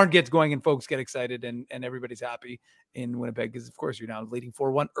gets going, and folks get excited, and everybody's happy in Winnipeg because, of course, you're now leading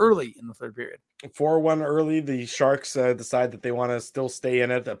 4-1 early in the third period. 4-1 early. The Sharks decide that they want to still stay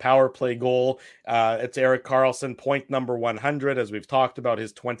in it. A power play goal. It's Erik Karlsson, point number 100, as we've talked about,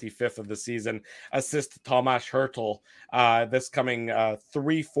 his 25th of the season. Assist to Tomas Hertl. This coming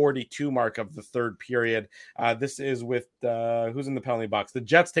 3:42 mark of the third period. This is with who's in the penalty box. The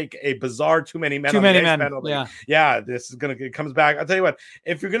Jets take a bizarre too many men penalty. Yeah, this is it comes back. I'll tell you what,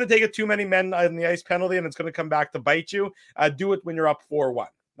 if you're going to take a too many men on the ice penalty and it's going to come back to bite you, do it when you're up 4-1.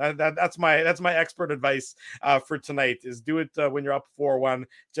 That's my expert advice for tonight, is do it when you're up 4-1.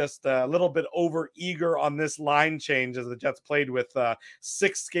 Just a little bit over eager on this line change, as the Jets played with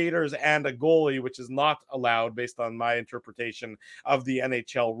 6 skaters and a goalie, which is not allowed based on my interpretation of the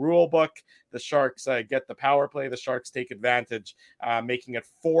NHL rule book. The Sharks get the power play. The Sharks take advantage, making it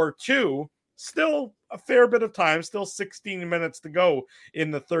 4-2. Still a fair bit of time, still 16 minutes to go in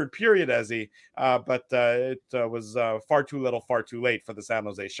the third period, but it was far too little, far too late for the San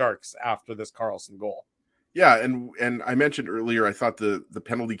Jose Sharks after this Karlsson goal. Yeah, and I mentioned earlier, I thought the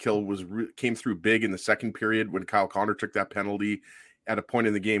penalty kill came through big in the second period when Kyle Connor took that penalty at a point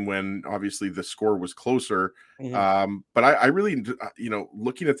in the game when obviously the score was closer. Mm-hmm. But I really,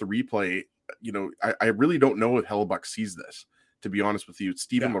 looking at the replay, I really don't know if Hellebuyck sees this. To be honest with you, it's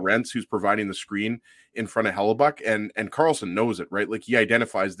Steven Lorentz who's providing the screen in front of Hellebuyck, and Karlsson knows it, right? Like, he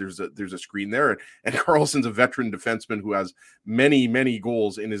identifies there's a screen there, and Karlsson's a veteran defenseman who has many, many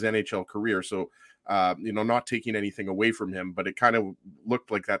goals in his NHL career. So, not taking anything away from him, but it kind of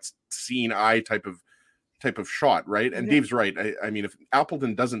looked like that seeing eye type of shot, right? And Dave's right. I mean, if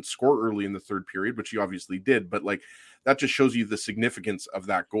Appleton doesn't score early in the third period, which he obviously did, but like, that just shows you the significance of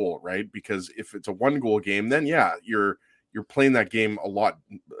that goal, right? Because if it's a 1-goal game, then you're playing that game a lot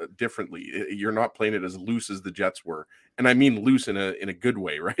differently. You're not playing it as loose as the Jets were. And I mean loose in a good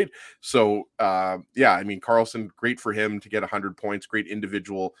way, right? So, I mean, Karlsson, great for him to get 100 points, great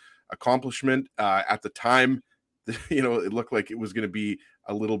individual accomplishment. At the time, it looked like it was going to be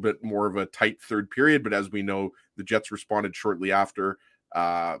a little bit more of a tight third period, but as we know, the Jets responded shortly after.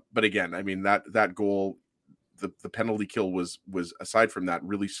 But again, I mean, that goal, the penalty kill was aside from that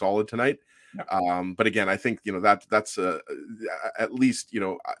really solid tonight. But again, I think that's at least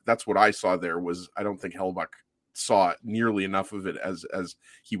that's what I saw there. Was I don't think Hellebuyck saw nearly enough of it as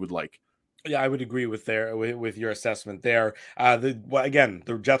he would like. Yeah, I would agree with your assessment there. Again,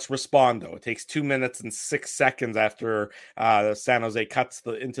 the Jets respond, though. It takes 2 minutes and 6 seconds after San Jose cuts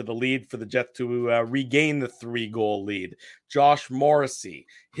into the lead for the Jets to regain the 3-goal lead. Josh Morrissey,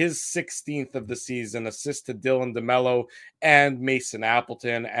 his 16th of the season, assist to Dylan DeMello and Mason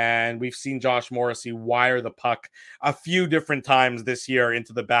Appleton. And we've seen Josh Morrissey wire the puck a few different times this year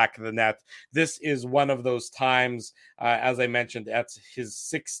into the back of the net. This is one of those times, as I mentioned, that's his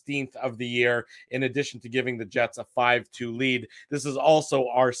 16th of the year, in addition to giving the Jets a 5-2 lead. This is also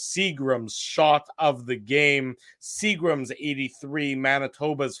our Seagram's shot of the game. Seagram's 83,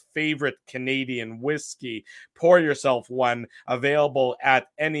 Manitoba's favorite Canadian whiskey. Pour yourself one, available at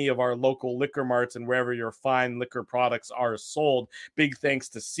any of our local liquor marts and wherever your fine liquor products are sold. Big thanks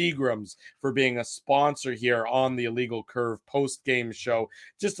to Seagram's for being a sponsor here on the Illegal Curve post-game show.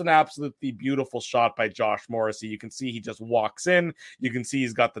 Just an absolutely beautiful shot by Josh Morrissey. You can see he just walks in. You can see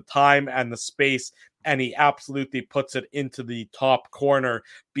he's got the time and the space, and he absolutely puts it into the top corner,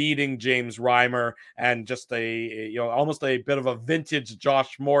 beating James Reimer, and just almost a bit of a vintage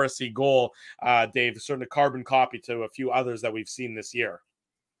Josh Morrissey goal. Dave, certainly a carbon copy to a few others that we've seen this year.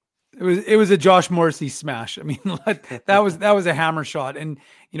 It was a Josh Morrissey smash. I mean, that was a hammer shot, and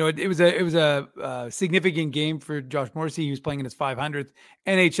it was a significant game for Josh Morrissey. He was playing in his 500th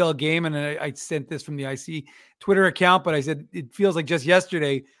NHL game, and I sent this from the IC Twitter account, but I said it feels like just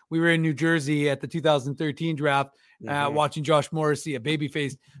yesterday we were in New Jersey at the 2013 draft, watching Josh Morrissey, a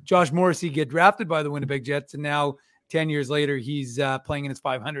babyface Josh Morrissey, get drafted by the Winnipeg Jets, and now 10 years later he's playing in his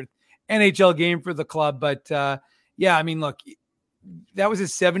 500th NHL game for the club. But yeah, I mean, look. That was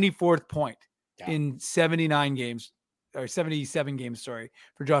his 74th point in 79 games or 77 games, for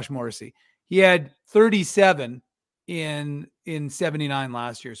Josh Morrissey. He had 37 in 79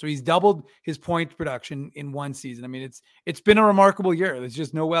 last year. So he's doubled his point production in one season. I mean, it's been a remarkable year. There's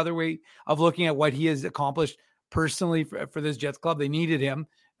just no other way of looking at what he has accomplished personally for this Jets club. They needed him.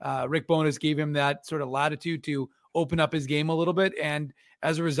 Rick Bowness gave him that sort of latitude to open up his game a little bit. And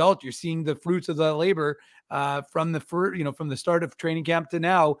as a result, you're seeing the fruits of the labor from the start of training camp to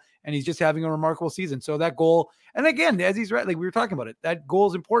now, and he's just having a remarkable season. So that goal, and again, as he's right, like we were talking about it, that goal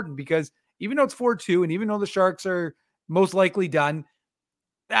is important because even though it's 4-2, and even though the Sharks are most likely done,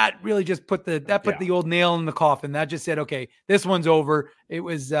 that really just put the old nail in the coffin. That just said, okay, this one's over. It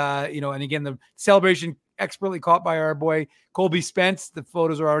was, and again, the celebration expertly caught by our boy Colby Spence. The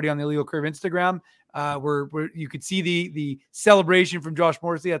photos are already on the Illegal Curve Instagram. Where you could see the celebration from Josh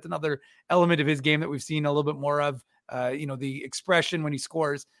Morrissey. That's another element of his game that we've seen a little bit more of, the expression when he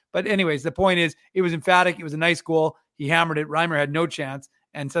scores. But anyways, the point is it was emphatic. It was a nice goal. He hammered it. Reimer had no chance.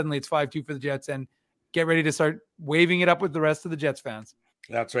 And suddenly it's 5-2 for the Jets, and get ready to start waving it up with the rest of the Jets fans.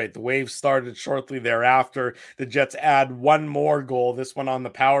 That's right. The wave started shortly thereafter. The Jets add one more goal, this one on the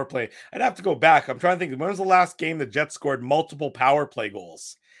power play. I'd have to go back. I'm trying to think, when was the last game the Jets scored multiple power play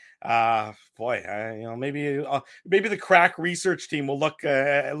goals? Maybe the crack research team will look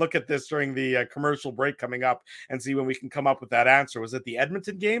at this during the commercial break coming up and see when we can come up with that answer. Was it the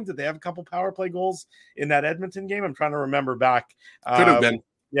Edmonton game? Did they have a couple power play goals in that Edmonton game? I'm trying to remember back. Could have been.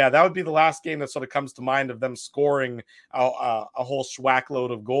 Yeah, that would be the last game that sort of comes to mind of them scoring a whole schwack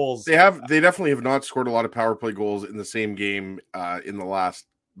load of goals. They definitely have not scored a lot of power play goals in the same game in the last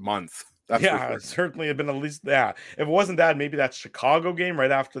month. That's sure. It certainly had been at least that. If it wasn't that, maybe that Chicago game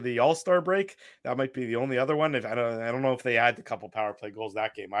right after the All-Star break. That might be the only other one. I don't know if they had a couple power play goals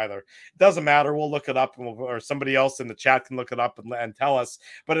that game either. It doesn't matter. We'll look it up, or somebody else in the chat can look it up and tell us.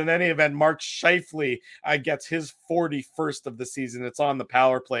 But in any event, Mark Scheifele gets his 41st of the season. It's on the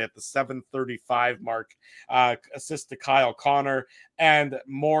power play at the 7:35 mark. Assist to Kyle Connor, and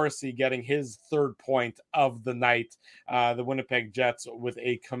Morrissey getting his third point of the night. The Winnipeg Jets with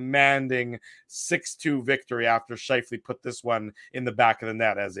a commanding 6-2 victory after Scheifele put this one in the back of the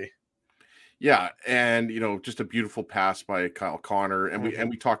net, Ezzy. Yeah, and just a beautiful pass by Kyle Connor, and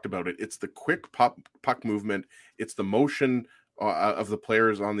we talked about it. It's the quick puck movement, it's the motion of the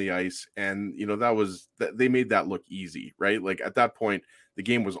players on the ice, and they made that look easy, right? Like at that point, the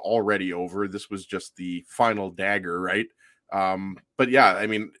game was already over. This was just the final dagger, right? But yeah, I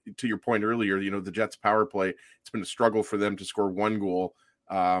mean, to your point earlier, the Jets power play, it's been a struggle for them to score one goal.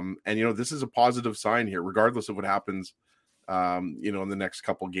 And this is a positive sign here, regardless of what happens, in the next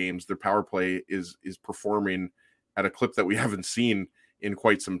couple games. Their power play is performing at a clip that we haven't seen in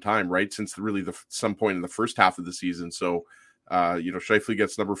quite some time, right? Since really some point in the first half of the season. So, Scheifele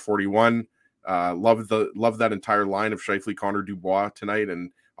gets number 41. Love that entire line of Scheifele, Connor, Dubois tonight.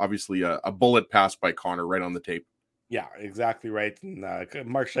 And obviously a bullet pass by Connor right on the tape. Yeah, exactly right. And,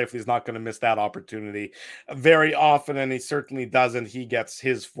 Mark Scheifele is not going to miss that opportunity very often, and he certainly doesn't. He gets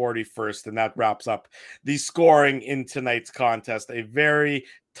his 41st, and that wraps up the scoring in tonight's contest. A very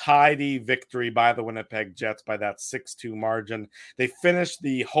tidy victory by the Winnipeg Jets by that 6-2 margin. They finish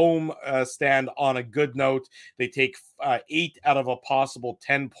the home stand on a good note. They take 8 out of a possible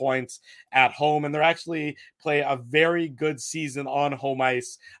 10 points at home, and they're actually play a very good season on home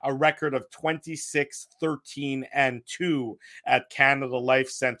ice, a record of 26-13-2 at Canada Life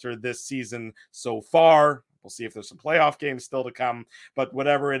Center this season so far. We'll see if there's some playoff games still to come, but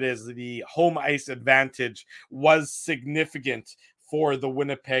whatever it is, the home ice advantage was significant for the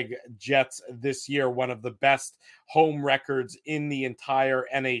Winnipeg Jets this year, one of the best home records in the entire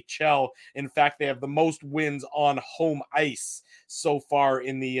NHL. In fact, they have the most wins on home ice so far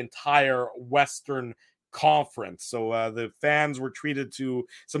in the entire Western Conference. So the fans were treated to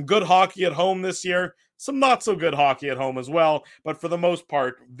some good hockey at home this year, some not so good hockey at home as well, but for the most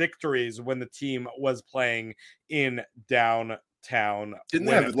part, victories when the team was playing in downtown Didn't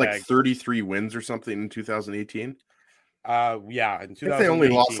Winnipeg. They have like 33 wins or something in 2018? Yeah, in 2018. They only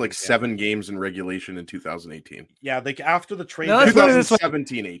lost like 7 games in regulation in 2018. Yeah, like after the trade. No, let's put it this way.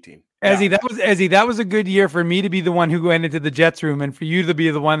 2017-18. Ezzy, that was a good year for me to be the one who went into the Jets room and for you to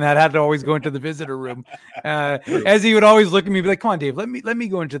be the one that had to always go into the visitor room. Ezzy would always look at me and be like, "Come on, Dave, let me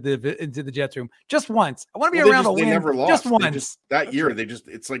go into the Jets room just once. I want to be around a win. They never lost. Just once." That year,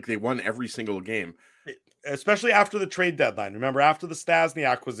 it's like they won every single game. Especially after the trade deadline. Remember, after the Stastny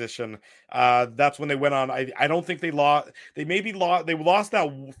acquisition, that's when they went on. I don't think they lost. They lost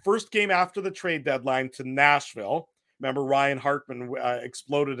that first game after the trade deadline to Nashville. Remember, Ryan Hartman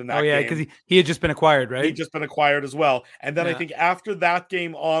exploded in that game. Oh, yeah, because he had just been acquired, right? He'd just been acquired as well. And then I think after that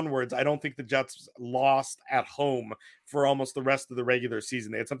game onwards, I don't think the Jets lost at home for almost the rest of the regular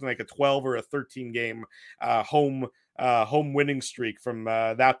season. They had something like a 12 or a 13 game home winning streak from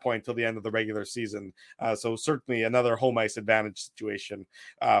that point till the end of the regular season. So certainly another home ice advantage situation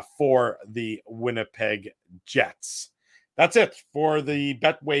for the Winnipeg Jets. That's it for the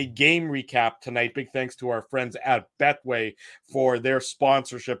Betway game recap tonight. Big thanks to our friends at Betway for their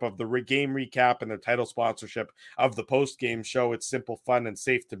sponsorship of the game recap and their title sponsorship of the post-game show. It's simple, fun, and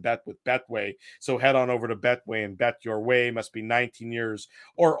safe to bet with Betway. So head on over to Betway and bet your way. Must be 19 years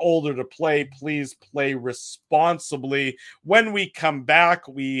or older to play. Please play responsibly. When we come back,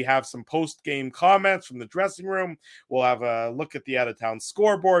 we have some post-game comments from the dressing room. We'll have a look at the out-of-town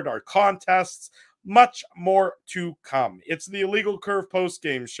scoreboard, our contests, much more to come. It's the Illegal Curve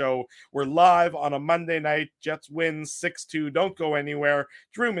post-game show. We're live on a Monday night. Jets win 6-2. Don't go anywhere.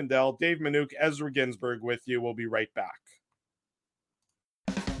 Drew Mandel, Dave Minuk, Ezra Ginsburg with you. We'll be right back.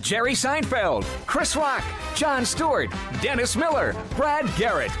 Jerry Seinfeld, Chris Rock, Jon Stewart, Dennis Miller, Brad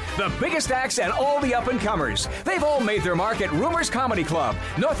Garrett, the biggest acts and all the up-and-comers. They've all made their mark at Rumors Comedy Club,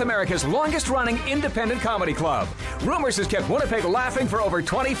 North America's longest-running independent comedy club. Rumors has kept Winnipeg laughing for over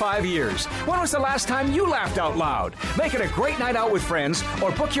 25 years. When was the last time you laughed out loud? Make it a great night out with friends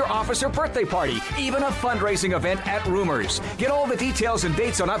or book your office or birthday party, even a fundraising event at Rumors. Get all the details and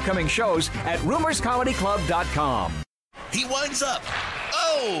dates on upcoming shows at rumorscomedyclub.com. He winds up.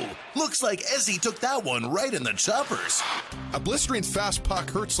 Oh, looks like Ezzy took that one right in the choppers. A blistering fast puck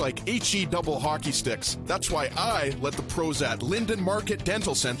hurts like HE double hockey sticks. That's why I let the pros at Linden Market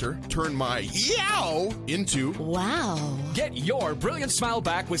Dental Center turn my yow into wow. Get your brilliant smile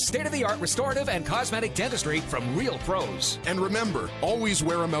back with state-of-the-art restorative and cosmetic dentistry from real pros. And remember, always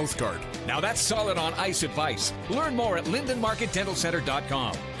wear a mouth guard. Now that's solid on ice advice. Learn more at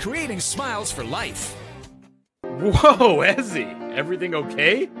lindenmarketdentalcenter.com. Creating smiles for life. Whoa, Ezzy, everything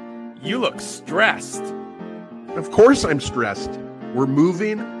okay? You look stressed. Of course I'm stressed. We're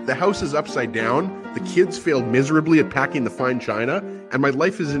moving, the house is upside down, the kids failed miserably at packing the fine china, and my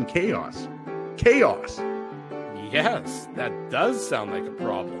life is in chaos. Chaos! Yes, that does sound like a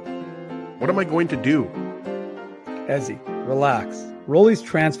problem. What am I going to do? Ezzy, relax. Rolly's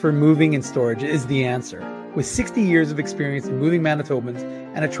Transfer Moving and Storage is the answer. With 60 years of experience in moving Manitobans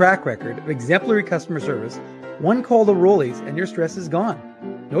and a track record of exemplary customer service, one call to Rolly's and your stress is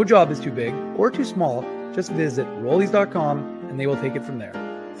gone. No job is too big or too small. Just visit Rollies.com and they will take it from there.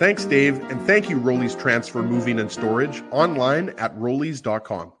 Thanks, Dave, and thank you, Rollies Transfer Moving and Storage, online at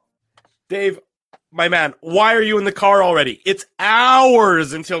Rollies.com. Dave, my man, why are you in the car already? It's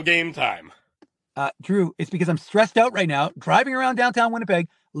hours until game time. Drew, it's because I'm stressed out right now, driving around downtown Winnipeg,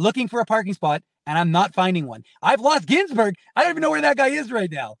 looking for a parking spot, and I'm not finding one. I've lost Ginsburg. I don't even know where that guy is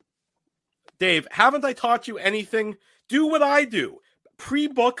right now. Dave, haven't I taught you anything? Do what I do.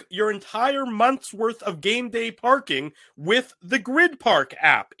 Pre-book your entire month's worth of game day parking with the Grid Park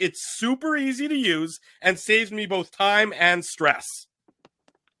app. It's super easy to use and saves me both time and stress.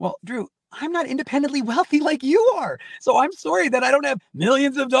 Well, Drew, I'm not independently wealthy like you are. So I'm sorry that I don't have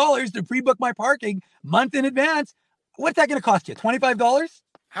millions of dollars to pre-book my parking month in advance. What's that going to cost you? $25?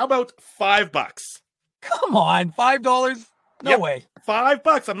 How about $5? Come on, $5? No way.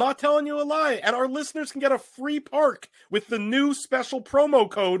 $5. I'm not telling you a lie. And our listeners can get a free park with the new special promo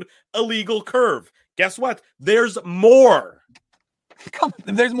code Illegal Curve. Guess what? There's more. Come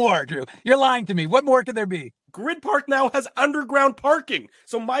on, there's more, Drew. You're lying to me. What more could there be? Grid Park now has underground parking,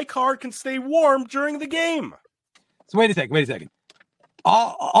 so my car can stay warm during the game. So wait a second.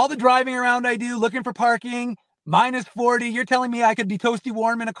 All the driving around I do, looking for parking, minus 40, you're telling me I could be toasty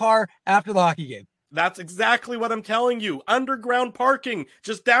warm in a car after the hockey game? That's exactly what I'm telling you. Underground parking.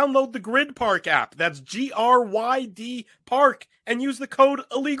 Just download the Grid Park app. That's GRYD Park and use the code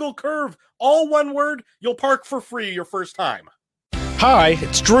Illegal Curve. All one word. You'll park for free your first time. Hi,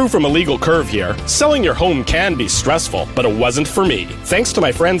 it's Drew from Illegal Curve here. Selling your home can be stressful, but it wasn't for me. Thanks to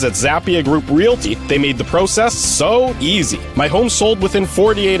my friends at Zappia Group Realty, they made the process so easy. My home sold within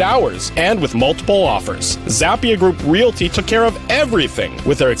 48 hours and with multiple offers. Zappia Group Realty took care of everything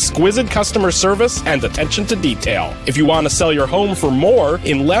with their exquisite customer service and attention to detail. If you want to sell your home for more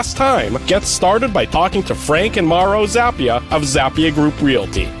in less time, get started by talking to Frank and Mauro Zappia of Zappia Group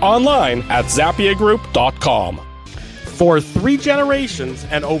Realty. Online at zappiagroup.com. For 3 generations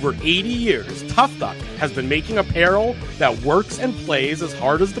and over 80 years, Tough Duck has been making apparel that works and plays as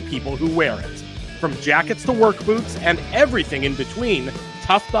hard as the people who wear it. From jackets to work boots and everything in between,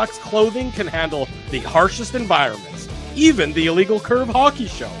 Tough Duck's clothing can handle the harshest environments, even the Illegal Curve Hockey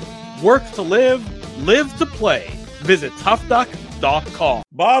Show. Work to live, live to play. Visit toughduck.com.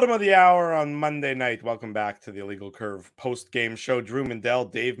 Bottom of the hour on Monday night. Welcome back to the Illegal Curve post-game show. Drew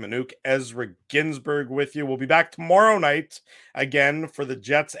Mindell, Dave Minuk, Ezra Ginsburg with you. We'll be back tomorrow night again for the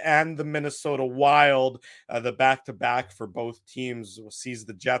Jets and the Minnesota Wild. The back-to-back for both teams sees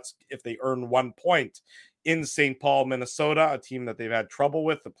the Jets if they earn 1 point in St. Paul, Minnesota, a team that they've had trouble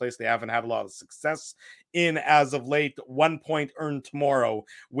with, a place they haven't had a lot of success in as of late. 1 point earned tomorrow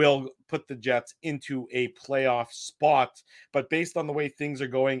will put the Jets into a playoff spot. But based on the way things are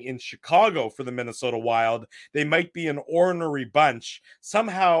going in Chicago for the Minnesota Wild, they might be an ornery bunch.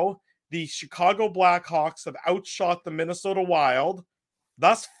 Somehow, the Chicago Blackhawks have outshot the Minnesota Wild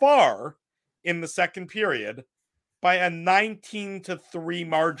thus far in the second period by a 19-3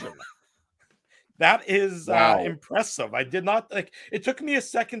 margin. That is impressive. I did not like. It took me a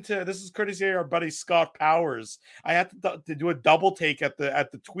second to. This is courtesy of our buddy Scott Powers. I had to do a double take at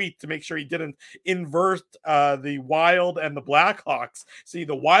the tweet to make sure he didn't invert the Wild and the Blackhawks. See,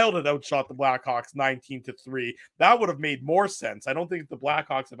 the Wild had outshot the Blackhawks 19-3. That would have made more sense. I don't think the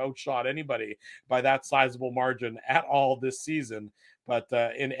Blackhawks have outshot anybody by that sizable margin at all this season. But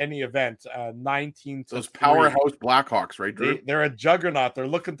in any event, 19-3. Those powerhouse Blackhawks, right, Drew? They're a juggernaut. They're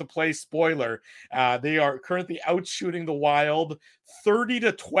looking to play spoiler. They are currently outshooting the Wild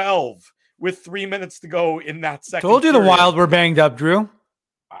 30-12 with 3 minutes to go in that second. Told you period. the Wild were banged up, Drew.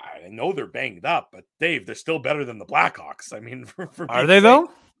 I know they're banged up, but Dave, they're still better than the Blackhawks. I mean, are they though?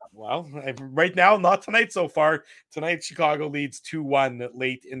 Well, right now, not tonight so far. Tonight, Chicago leads 2-1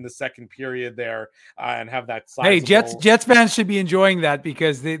 late in the second period there, and have that sizable... Hey, Jets fans should be enjoying that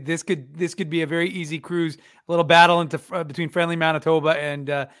because this could be a very easy cruise, a little battle between friendly Manitoba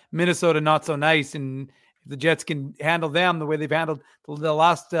and Minnesota, not so nice. And if the Jets can handle them the way they've handled the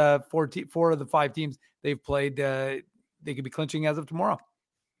last 4 of the 5 teams they've played, they could be clinching as of tomorrow.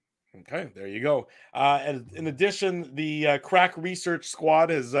 Okay, there you go. And in addition, the crack research squad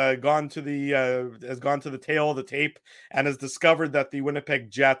has gone to the tail of the tape and has discovered that the Winnipeg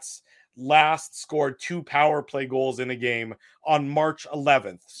Jets last scored 2 power play goals in a game on March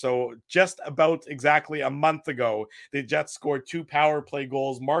 11th. So just about exactly a month ago, the Jets scored 2 power play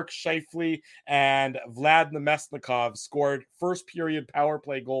goals. Mark Scheifele and Vlad Nemesnikov scored first period power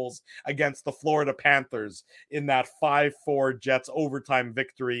play goals against the Florida Panthers in that 5-4 Jets overtime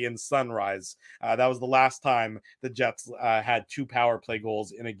victory in Sunrise. That was the last time the Jets had 2 power play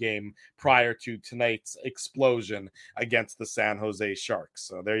goals in a game prior to tonight's explosion against the San Jose Sharks.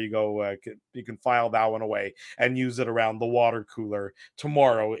 So there you go. You can file that one away and use it around the water cooler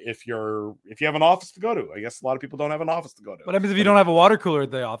tomorrow if you have an office to go to. I guess a lot of people don't have an office to go to. What happens if you don't have a water cooler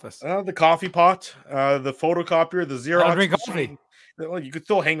at the office? The coffee pot, the photocopier, the Xerox drink machine. Coffee. Well, you could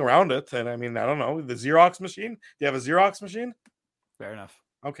still hang around it. And I mean, I don't know, the Xerox machine. Do you have a Xerox machine? Fair enough.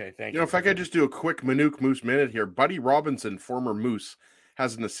 Okay, thank You you. know, if I could just do a quick Minuk Moose minute here. Buddy Robinson, former Moose,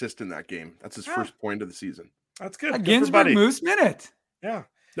 has an assist in that game. That's his first point of the season. That's good. A Ginsburg Moose minute. Yeah.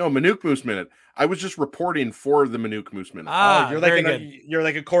 No, Minuk Moose minute. I was just reporting for the Minuk Moose minute. You're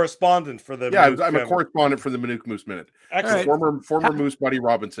like a correspondent for the. Yeah, Minuk I'm a correspondent for the Minuk Moose minute. Excellent. Right. Former Moose Buddy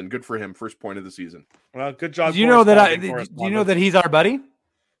Robinson. Good for him. First point of the season. Well, good job. Do you know that he's our buddy?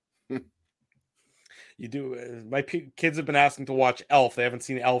 You do. My kids have been asking to watch Elf. They haven't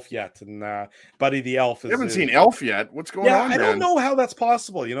seen Elf yet, and Buddy the Elf. They haven't seen Elf yet. What's going on? I don't know how that's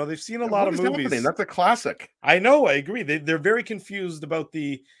possible. You know, they've seen a lot of movies. Happening? That's a classic. I know. I agree. They're very confused about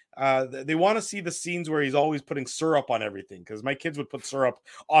the. They want to see the scenes where he's always putting syrup on everything, because my kids would put syrup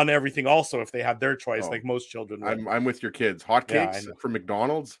on everything also if they had their choice, like most children would. I'm with your kids. Hotcakes from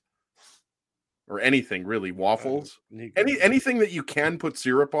McDonald's. Or anything really, waffles, anything that you can put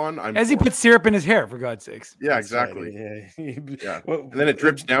syrup on. He puts syrup in his hair, for God's sakes. Yeah, exactly. Right. Yeah. And then it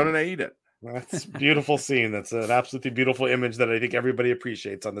drips down, and I eat it. That's a beautiful scene. That's an absolutely beautiful image that I think everybody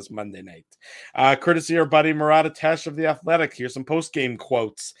appreciates on this Monday night. Courtesy our buddy Murat Atesh of The Athletic. Here's some post-game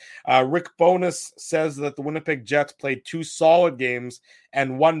quotes. Rick Bowness says that the Winnipeg Jets played 2 solid games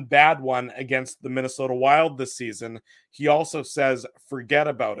and 1 bad one against the Minnesota Wild this season. He also says, forget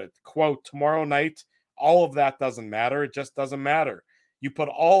about it. Quote, tomorrow night, all of that doesn't matter. It just doesn't matter. You put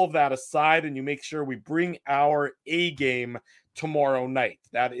all of that aside and you make sure we bring our A game tomorrow night.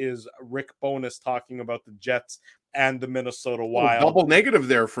 That is Rick Bowness talking about the Jets and the Minnesota Wild. Double negative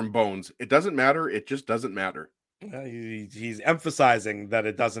there from Bones. It doesn't matter. It just doesn't matter. He's emphasizing that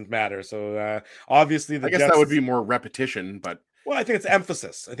it doesn't matter. So obviously, I guess Jets, that would be more repetition, but. Well, I think it's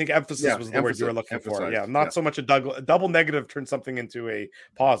emphasis. I think emphasis was the word you were looking for. Yeah, not so much a double negative turns something into a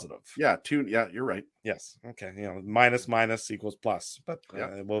positive. Yeah, you're right. Yes. Okay. Minus equals plus. But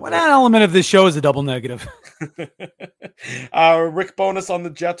what element of this show is a double negative? Rick Bowness on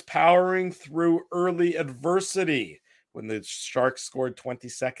the Jets powering through early adversity when the Sharks scored 20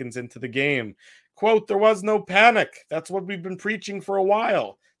 seconds into the game. Quote, there was no panic. That's what we've been preaching for a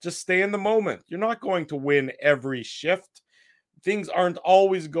while. Just stay in the moment. You're not going to win every shift. Things aren't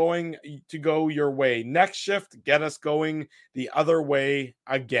always going to go your way. Next shift, get us going the other way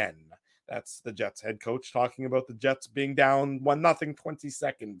again. That's the Jets head coach talking about the Jets being down 1-0 20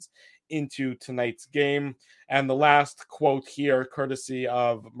 seconds into tonight's game. And the last quote here, courtesy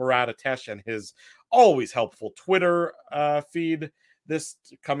of Murat Atesh and his always helpful Twitter feed. This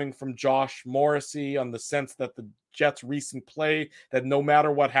coming from Josh Morrissey on the sense that the Jets' recent play, that no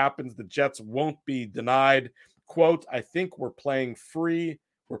matter what happens, the Jets won't be denied. Quote, I think we're playing free,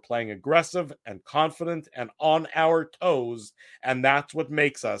 we're playing aggressive and confident and on our toes, and that's what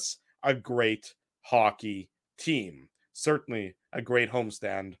makes us a great hockey team. Certainly a great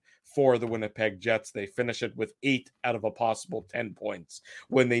homestand for the Winnipeg Jets. They finish it with 8 out of a possible 10 points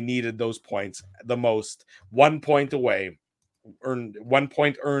when they needed those points the most. 1 point away. 1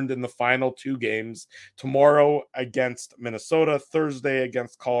 point earned in the final 2 games. Tomorrow against Minnesota, Thursday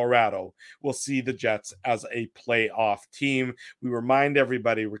against Colorado. We'll see the Jets as a playoff team. We remind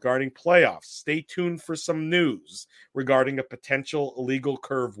everybody regarding playoffs, stay tuned for some news regarding a potential Illegal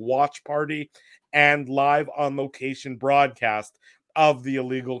Curve watch party and live on location broadcast of the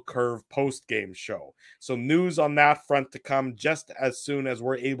Illegal Curve post-game show. So news on that front to come just as soon as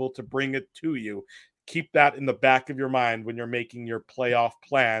we're able to bring it to you. Keep that in the back of your mind when you're making your playoff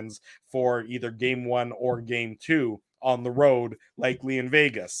plans for either game 1 or game 2 on the road, likely in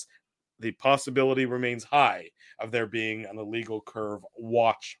Vegas. The possibility remains high of there being an Illegal Curve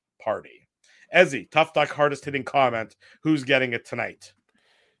watch party. Ezzy, Tough Duck hardest hitting comment. Who's getting it tonight?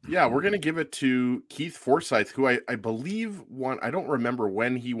 Yeah, we're going to give it to Keith Forsyth, who I believe won. I don't remember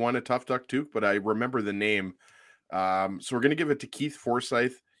when he won a Tough Duck Toque, but I remember the name. So we're going to give it to Keith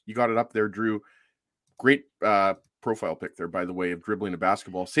Forsyth. You got it up there, Drew. Great profile pic there, by the way, of dribbling a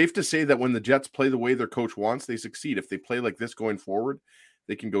basketball. Safe to say that when the Jets play the way their coach wants, they succeed. If they play like this going forward,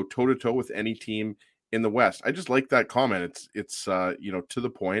 they can go toe-to-toe with any team in the West. I just like that comment. It's to the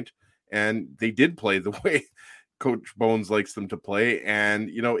point, and they did play the way Coach Bones likes them to play.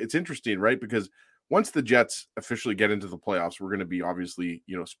 And, it's interesting, right? Because once the Jets officially get into the playoffs, we're going to be obviously,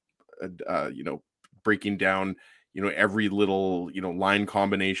 breaking down every little, line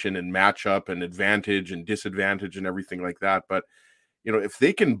combination and matchup and advantage and disadvantage and everything like that. But, if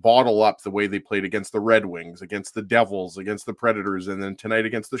they can bottle up the way they played against the Red Wings, against the Devils, against the Predators, and then tonight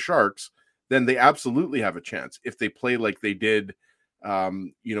against the Sharks, then they absolutely have a chance. If they play like they did,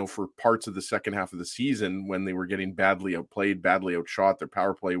 for parts of the second half of the season when they were getting badly outplayed, badly outshot, their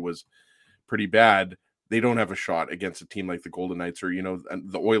power play was pretty bad. They don't have a shot against a team like the Golden Knights or,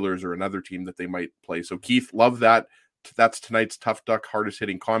 the Oilers or another team that they might play. So Keith, love that. That's tonight's Tough Duck hardest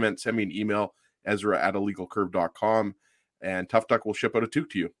hitting comment. Send me an email, Ezra@illegalcurve.com, and Tough Duck will ship out a toque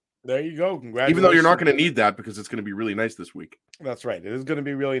to you. There you go. Congratulations. Even though you're not going to need that because it's going to be really nice this week. That's right. It is going to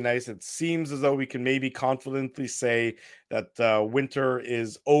be really nice. It seems as though we can maybe confidently say that winter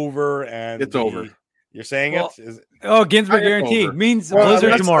is over and it's over. You're saying it? Ginsburg guarantee means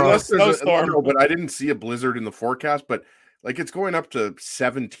blizzard tomorrow. Snowstorm. But I didn't see a blizzard in the forecast. But it's going up to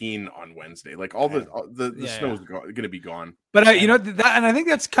 17 on Wednesday. All the snow is going to be gone. But and I think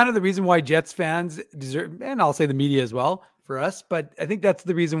that's kind of the reason why Jets fans deserve, and I'll say the media as well for us. But I think that's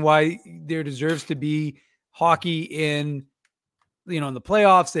the reason why there deserves to be hockey in the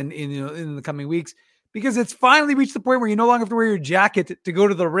playoffs and in the coming weeks, because it's finally reached the point where you no longer have to wear your jacket to go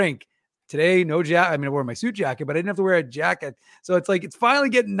to the rink. Today, no jacket. I mean, I wore my suit jacket, but I didn't have to wear a jacket. So it's finally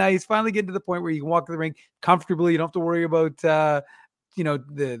getting nice, finally getting to the point where you can walk to the rink comfortably. You don't have to worry about, the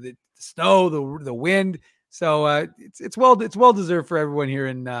snow, the wind. So it's well deserved for everyone here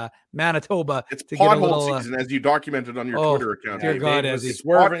in Manitoba. It's to get a pothole little, season, as you documented on your Twitter account. Dear God, Dave was Ezzy.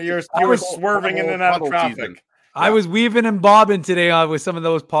 swerving, you were swerving in and out of Pothole traffic. season. I was weaving and bobbing today with some of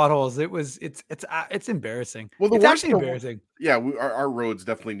those potholes. It's embarrassing. Well, the it's worst actually embarrassing. Yeah, our roads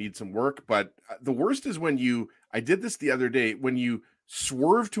definitely need some work, but the worst is when I did this the other day, when you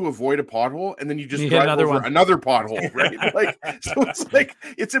swerve to avoid a pothole and then you just drive over another pothole, right? Like, so it's like,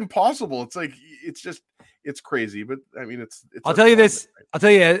 it's impossible. It's like, it's crazy, but I mean, I'll tell you this,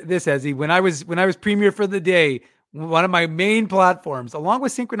 Ezzy, when I was premier for the day, one of my main platforms, along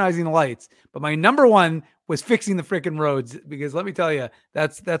with synchronizing the lights, but my number one was fixing the freaking roads, because let me tell you,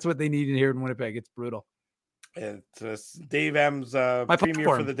 that's what they need here in Winnipeg. It's brutal. It's Dave M's my premier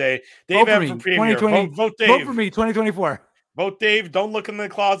platform. for the day. Dave M for premier. Vote Dave. Vote for me, 2024. Vote Dave. Don't look in the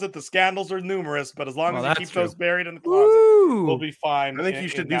closet. The scandals are numerous, but as long as you keep those buried in the closet, we'll be fine. I think you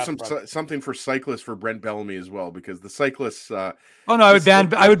should do something for cyclists for Brent Bellamy as well, because the cyclists. Oh no, I would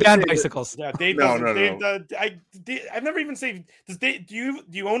ban bicycles. Yeah, Dave. No. I've never even said. Does Dave? Do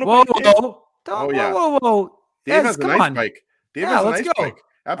you own a bike? Whoa. Dave has a nice bike. Dave has a nice bike.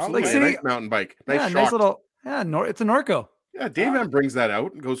 Absolutely, like, nice mountain bike. Nice little. Yeah, it's a Norco. Yeah, Dave M brings that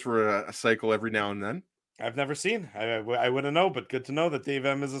out and goes for a cycle every now and then. I've never seen. I wouldn't know, but good to know that Dave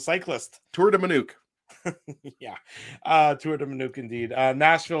M is a cyclist. Tour de Minuk. Yeah. Tour de Minuk indeed.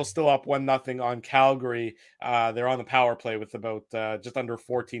 Nashville still up 1-0 on Calgary. They're on the power play with about just under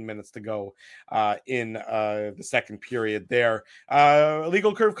 14 minutes to go in the second period there.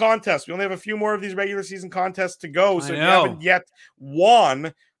 Illegal Curve contest. We only have a few more of these regular season contests to go. So if you haven't yet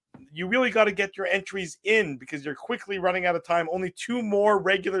won, you really got to get your entries in, because you're quickly running out of time. Only 2 more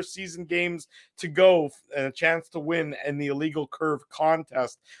regular season games to go and a chance to win in the Illegal Curve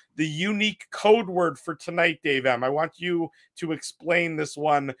contest. The unique code word for tonight, Dave M. I want you to explain this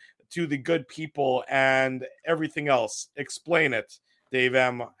one to the good people and everything else. Explain it, Dave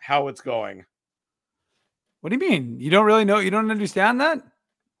M., how it's going. What do you mean? You don't really know? You don't understand that?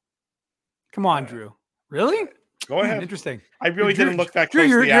 Come on, Drew. Really? Go ahead. Interesting. I really didn't look that closely.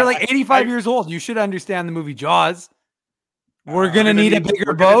 Drew, you're like 85 years old. You should understand the movie Jaws. We're going to need a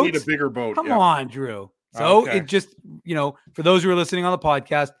bigger boat. Need a bigger boat. Come on, Drew. So it just, for those who are listening on the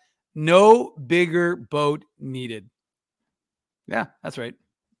podcast, no bigger boat needed. Yeah, that's right.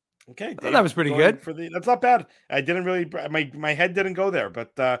 Okay, Dave, that was pretty good. That's not bad. I didn't really, my head didn't go there,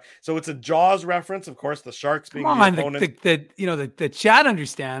 but so it's a Jaws reference, of course. The sharks being the opponent. The chat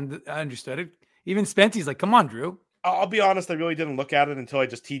understood it. Even Spency's like, come on, Drew. I'll be honest, I really didn't look at it until I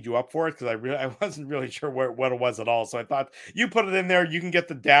just teed you up for it, because I wasn't really sure what it was at all. So I thought, you put it in there, you can get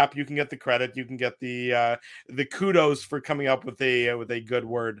the dap, you can get the credit, you can get the kudos for coming up with a good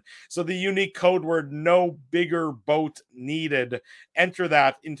word. So the unique code word, no bigger boat needed. Enter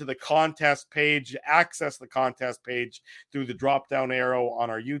that into the contest page. Access the contest page through the drop down arrow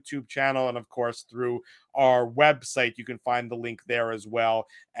on our YouTube channel, and of course through our website. You can find the link there as well,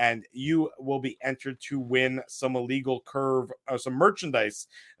 and you will be entered to win some Illegal Curve, some merchandise,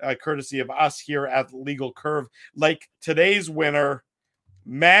 courtesy of us here at Legal Curve, like today's winner,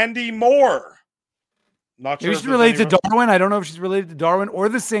 Mandy Moore. Not sure if she's related to Darwin. I don't know if she's related to Darwin or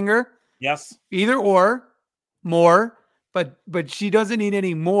the singer. Yes, either or, more, but she doesn't need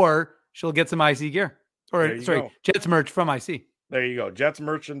any more. She'll get some IC gear, or sorry, Jets merch from IC. There you go. Jets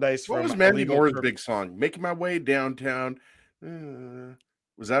merchandise. What was Mandy Moore's big song? Making My Way Downtown.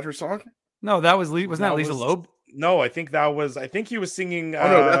 Was that her song? No, that was wasn't that Lisa Loeb? No, I think he was singing. Oh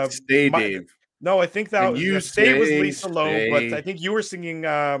no, that's Stay Dave. No, I think that Stay was Lisa Loeb, but I think you were singing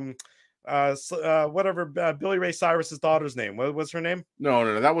whatever Billy Ray Cyrus's daughter's name. What was her name?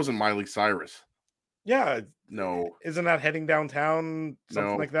 No, that wasn't Miley Cyrus. Yeah. No. Isn't that Heading Downtown?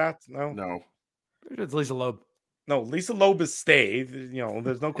 Something like that? No. It's Lisa Loeb. No, Lisa Loeb is Stay.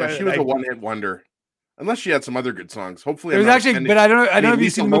 There's no question. Yeah, she was a one-hit wonder. Unless she had some other good songs. Hopefully, there's actually, but I don't know if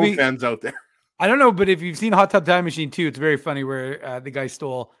you've seen the movie. Fans out there. I don't know, but if you've seen Hot Tub Time Machine 2, it's very funny where the guy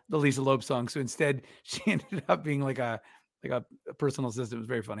stole the Lisa Loeb song. So instead, she ended up being like a personal assistant. It was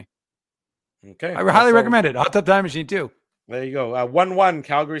very funny. Okay, I highly recommend it. Hot Tub Time Machine 2. There you go. 1-1.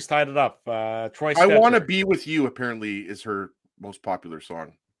 Calgary's tied it up. Troy. I Want to Be With You apparently is her most popular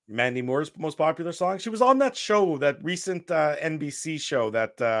song. Mandy Moore's most popular song. She was on that show, that recent NBC show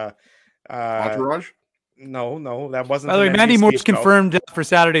that Entourage? No, that wasn't. By the way, Mandy Moore's confirmed for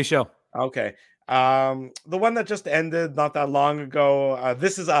Saturday show. Okay. The one that just ended not that long ago,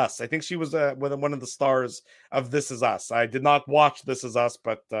 This Is Us. I think she was one of the stars of This Is Us. I did not watch This Is Us,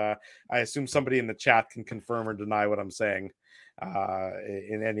 but I assume somebody in the chat can confirm or deny what I'm saying.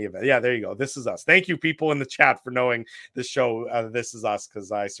 in any event. Yeah, there you go. This Is Us. Thank you, people in the chat, for knowing the show This Is Us,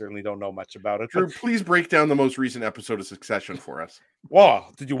 because I certainly don't know much about it. Drew, please break down the most recent episode of Succession for us. Whoa,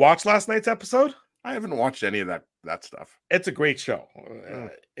 did you watch last night's episode? I haven't watched any of that stuff. It's a great show.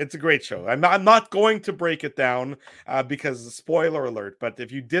 It's a great show. I'm not going to break it down because spoiler alert. But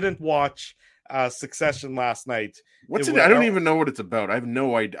if you didn't watch Succession last night, what's it? I don't even know what it's about. I have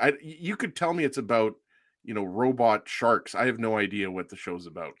no idea. You could tell me it's about, robot sharks. I have no idea what the show's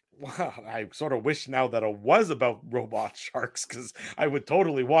about. Well, I sort of wish now that it was about robot sharks, because I would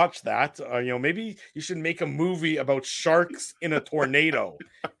totally watch that. Maybe you should make a movie about sharks in a tornado.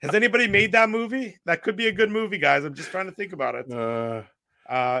 Has anybody made that movie? That could be a good movie, guys. I'm just trying to think about it.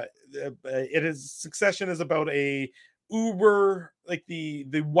 Succession is about a Uber, like the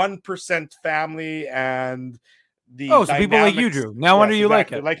 1% family, and so people like you, Drew. No wonder you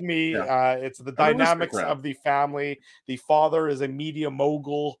like it. Like me, it's the dynamics of the family. The father is a media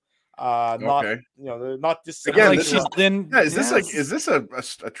mogul. Not dissimilar. Again, is this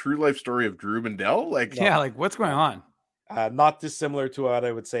a true life story of Drew Mendel? Like what's going on? Not dissimilar to what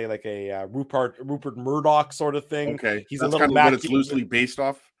I would say, like a Rupert Murdoch sort of thing. Okay, he's that's a little kind of what it's loosely based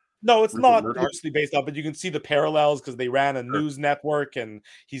off. No, it's not loosely based off, but you can see the parallels because they ran a news network, and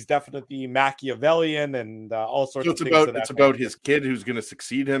he's definitely Machiavellian and all sorts of things. It's about his kid who's going to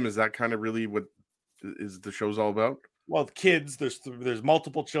succeed him. Is that kind of really what is the show's all about? Well, kids, there's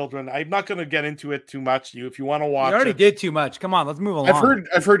multiple children. I'm not going to get into it too much. If you want to watch, you already did too much. Come on, let's move along.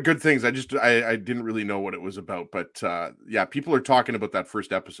 I've heard good things. I didn't really know what it was about, but people are talking about that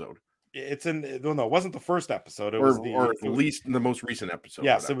first episode. It wasn't the first episode. Or at least the most recent episode.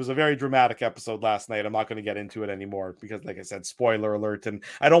 Yes, it was a very dramatic episode last night. I'm not going to get into it anymore because, like I said, spoiler alert. And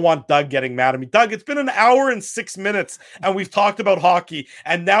I don't want Doug getting mad at me. Doug, it's been an hour and 6 minutes and we've talked about hockey.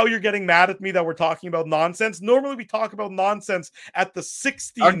 And now you're getting mad at me that we're talking about nonsense. Normally we talk about nonsense at the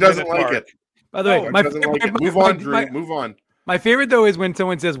 60 Doug doesn't like mark. it. By the way, move on, Drew. Move on. My favorite, though, is when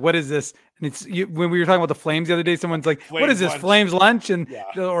someone says, "What is this?" And when we were talking about the Flames the other day, someone's like, "What is this? Lunch. Flames lunch?"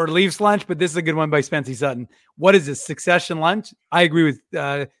 Or Leafs lunch. But this is a good one by Spency Sutton. What is this? Succession lunch? I agree with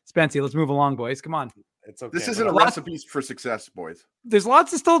Spency. Let's move along, boys. Come on. It's okay. This isn't a recipe for success, boys. There's lots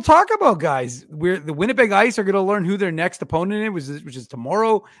to still talk about, guys. The Winnipeg Ice are going to learn who their next opponent is, which is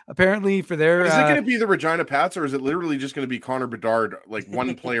tomorrow, apparently, for their... Is it going to be the Regina Pats, or is it literally just going to be Connor Bedard, like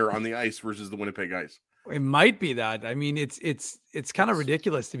one player on the ice versus the Winnipeg Ice? It might be that. I mean, it's kind of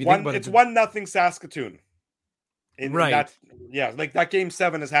ridiculous if you think about it. It's 1-0 Saskatoon. Right. That game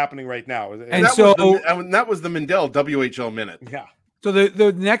 7 is happening right now. And that was the Mendel WHL minute. Yeah. So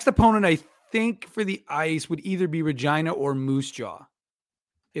the next opponent, I think, for the Ice would either be Regina or Moose Jaw.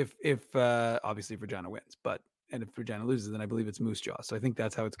 If obviously if Regina wins, and if Regina loses, then I believe it's Moose Jaw. So I think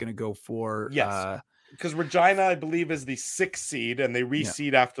that's how it's going to go for. Yes. Because Regina, I believe, is the 6th seed, and they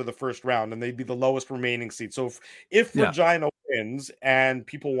reseed after the first round, and they'd be the lowest remaining seed. So if Regina wins, and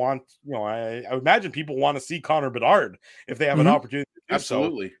people want, I imagine people want to see Connor Bedard if they have an opportunity to do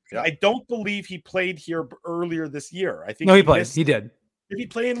Absolutely. so. Yeah. I don't believe he played here earlier this year. I think he played. He did. Did he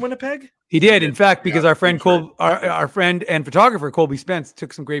play in Winnipeg? He did, in fact, because our friend our friend and photographer Colby Spence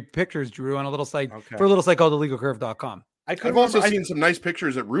took some great pictures, Drew, on a little site for a little site called thelegalcurve.com. I've also seen some nice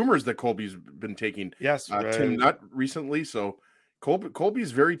pictures at Rumors that Colby's been taking. Yes, Tim Nutt recently. So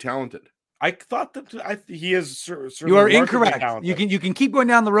Colby's very talented. I thought that he is. You are incorrect. Talented. You can keep going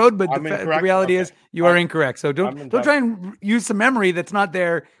down the road, but the reality is you are incorrect. So don't try and use some memory that's not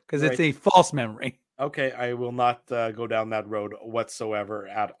there because it's a false memory. Okay, I will not go down that road whatsoever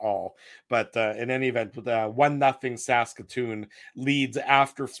at all. But in any event, 1-0 Saskatoon leads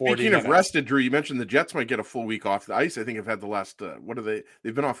after 40 Speaking of rested, Drew, you mentioned the Jets might get a full week off the ice. I think I've had the last,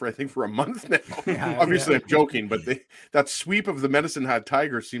 they've been off for, I think, for a month now. Obviously, I'm joking, but that sweep of the Medicine Hat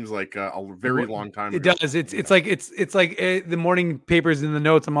Tigers seems like a very long time ago. It does. It's like the morning papers in the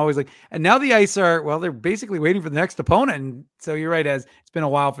notes. I'm always like, and now the Ice they're basically waiting for the next opponent. And so you're right, it's been a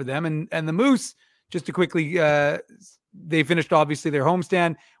while for them. And the Moose, just to quickly, they finished, obviously, their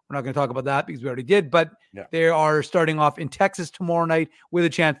homestand. We're not going to talk about that because we already did, but they are starting off in Texas tomorrow night with a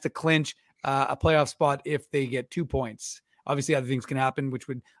chance to clinch a playoff spot if they get 2 points. Obviously, other things can happen, which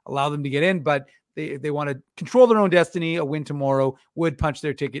would allow them to get in, but they want to control their own destiny. A win tomorrow would punch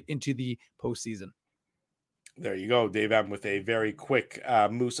their ticket into the postseason. There you go, Dave M, with a very quick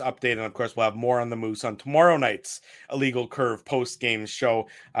Moose update. And of course, we'll have more on the Moose on tomorrow night's Illegal Curve post-game show.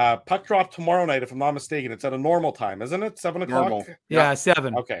 Puck drop tomorrow night, if I'm not mistaken. It's at a normal time, isn't it? 7 o'clock? Normal. Yeah,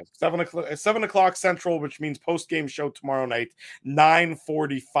 7. Okay, 7 o'clock Central, which means post-game show tomorrow night,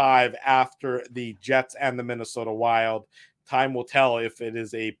 9:45 after the Jets and the Minnesota Wild time will tell if it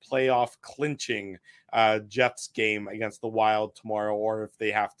is a playoff clinching Jets game against the Wild tomorrow, or if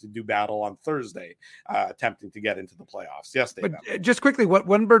they have to do battle on Thursday, attempting to get into the playoffs. Yes, Dave. But just quickly, what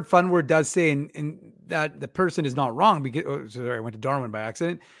One Bird Fun Word does say, in that the person is not wrong, because sorry, I went to Darwin by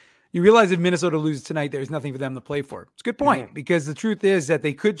accident. You realize if Minnesota loses tonight, there's nothing for them to play for. It's a good point, because the truth is that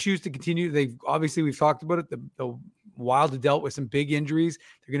they could choose to continue. We've talked about it. The Wild have dealt with some big injuries.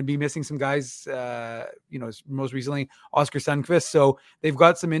 They're going to be missing some guys, most recently Oscar Sundqvist. So they've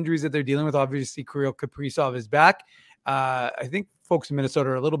got some injuries that they're dealing with. Obviously, Kirill Kaprizov is back. I think folks in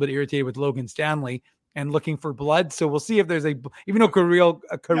Minnesota are a little bit irritated with Logan Stanley and looking for blood. So we'll see if there's even though Kirill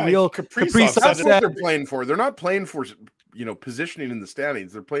Kaprizov that's what they're playing for. They're not playing for positioning in the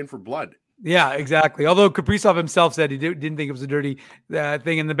standings. They're playing for blood. Yeah, exactly. Although Kaprizov himself said he didn't think it was a dirty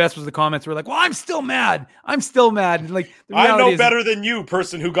thing, and the best was the comments were like, "Well, I'm still mad. And like, I know better than you,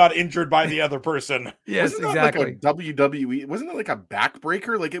 person who got injured by the other person." Yes, wasn't exactly. Like a WWE, wasn't it like a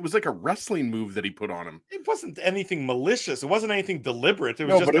backbreaker? Like it was like a wrestling move that he put on him. It wasn't anything malicious. It wasn't anything deliberate. It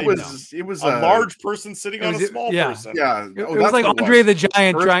was a large person sitting on a small person. Yeah, it was like Andre the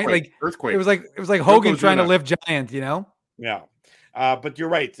Giant trying, like earthquake. It was like Hogan trying to lift Giant. Yeah. But you're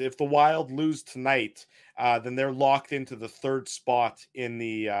right. If the Wild lose tonight, then they're locked into the third spot in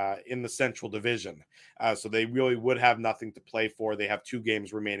the Central Division. So they really would have nothing to play for. They have 2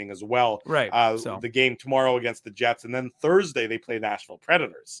 games remaining as well. Right. The game tomorrow against the Jets, and then Thursday they play Nashville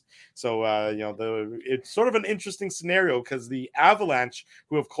Predators. So it's sort of an interesting scenario, because the Avalanche,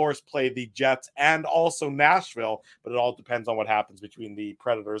 who of course play the Jets and also Nashville, but it all depends on what happens between the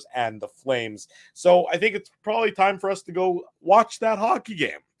Predators and the Flames. So I think it's probably time for us to go watch that hockey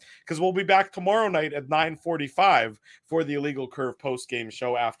game, because we'll be back tomorrow night at 9:45 for the Illegal Curve post-game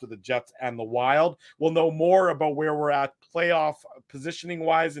show after the Jets and the Wild. We'll know more about where we're at playoff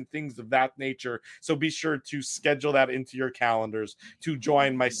positioning-wise and things of that nature, so be sure to schedule that into your calendars to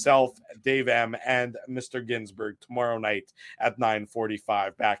join myself, Dave M., and Mr. Ginsburg tomorrow night at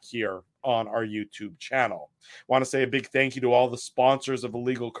 9:45 back here on our YouTube channel. Want to say a big thank you to all the sponsors of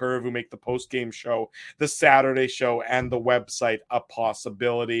Illegal Curve who make the post-game show, the Saturday show, and the website a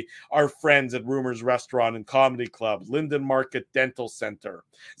possibility. Our friends at Rumors Restaurant and Comedy Club, Linden Market Dental Center,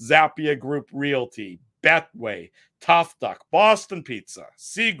 Zappia Group Realty, Betway, Tough Duck, Boston Pizza,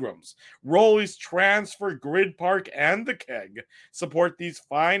 Seagram's, Rolly's Transfer, Grid Park, and The Keg support these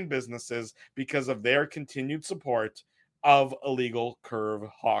fine businesses because of their continued support of Illegal Curve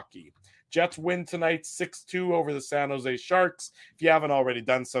hockey. Jets win tonight 6-2 over the San Jose Sharks. If you haven't already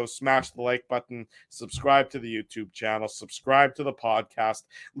done so, smash the like button, subscribe to the YouTube channel, subscribe to the podcast,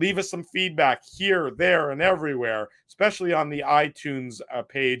 leave us some feedback here, there, and everywhere, especially on the iTunes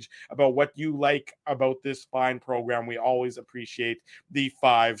page, about what you like about this fine program. We always appreciate the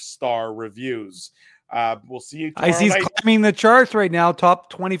 5-star reviews. We'll see you tomorrow He's night. climbing the charts right now, top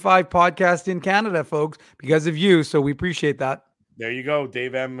 25 podcast in Canada, folks, because of you. So we appreciate that. There you go,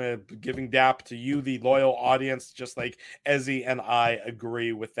 Dave M. Giving DAP to you, the loyal audience, just like Ezzy and I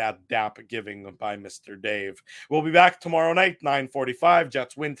agree with that DAP giving by Mr. Dave. We'll be back tomorrow night, 9:45.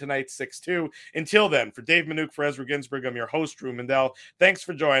 Jets win tonight, 6-2. Until then, for Dave Manouk, for Ezra Ginsburg, I'm your host, Drew Mandel. Thanks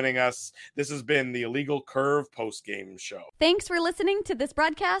for joining us. This has been the Illegal Curve postgame show. Thanks for listening to this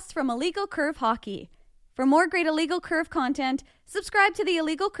broadcast from Illegal Curve Hockey. For more great Illegal Curve content, subscribe to the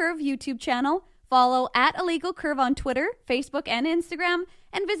Illegal Curve YouTube channel, follow at Illegal Curve on Twitter, Facebook, and Instagram,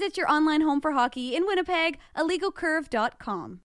 and visit your online home for hockey in Winnipeg, illegalcurve.com.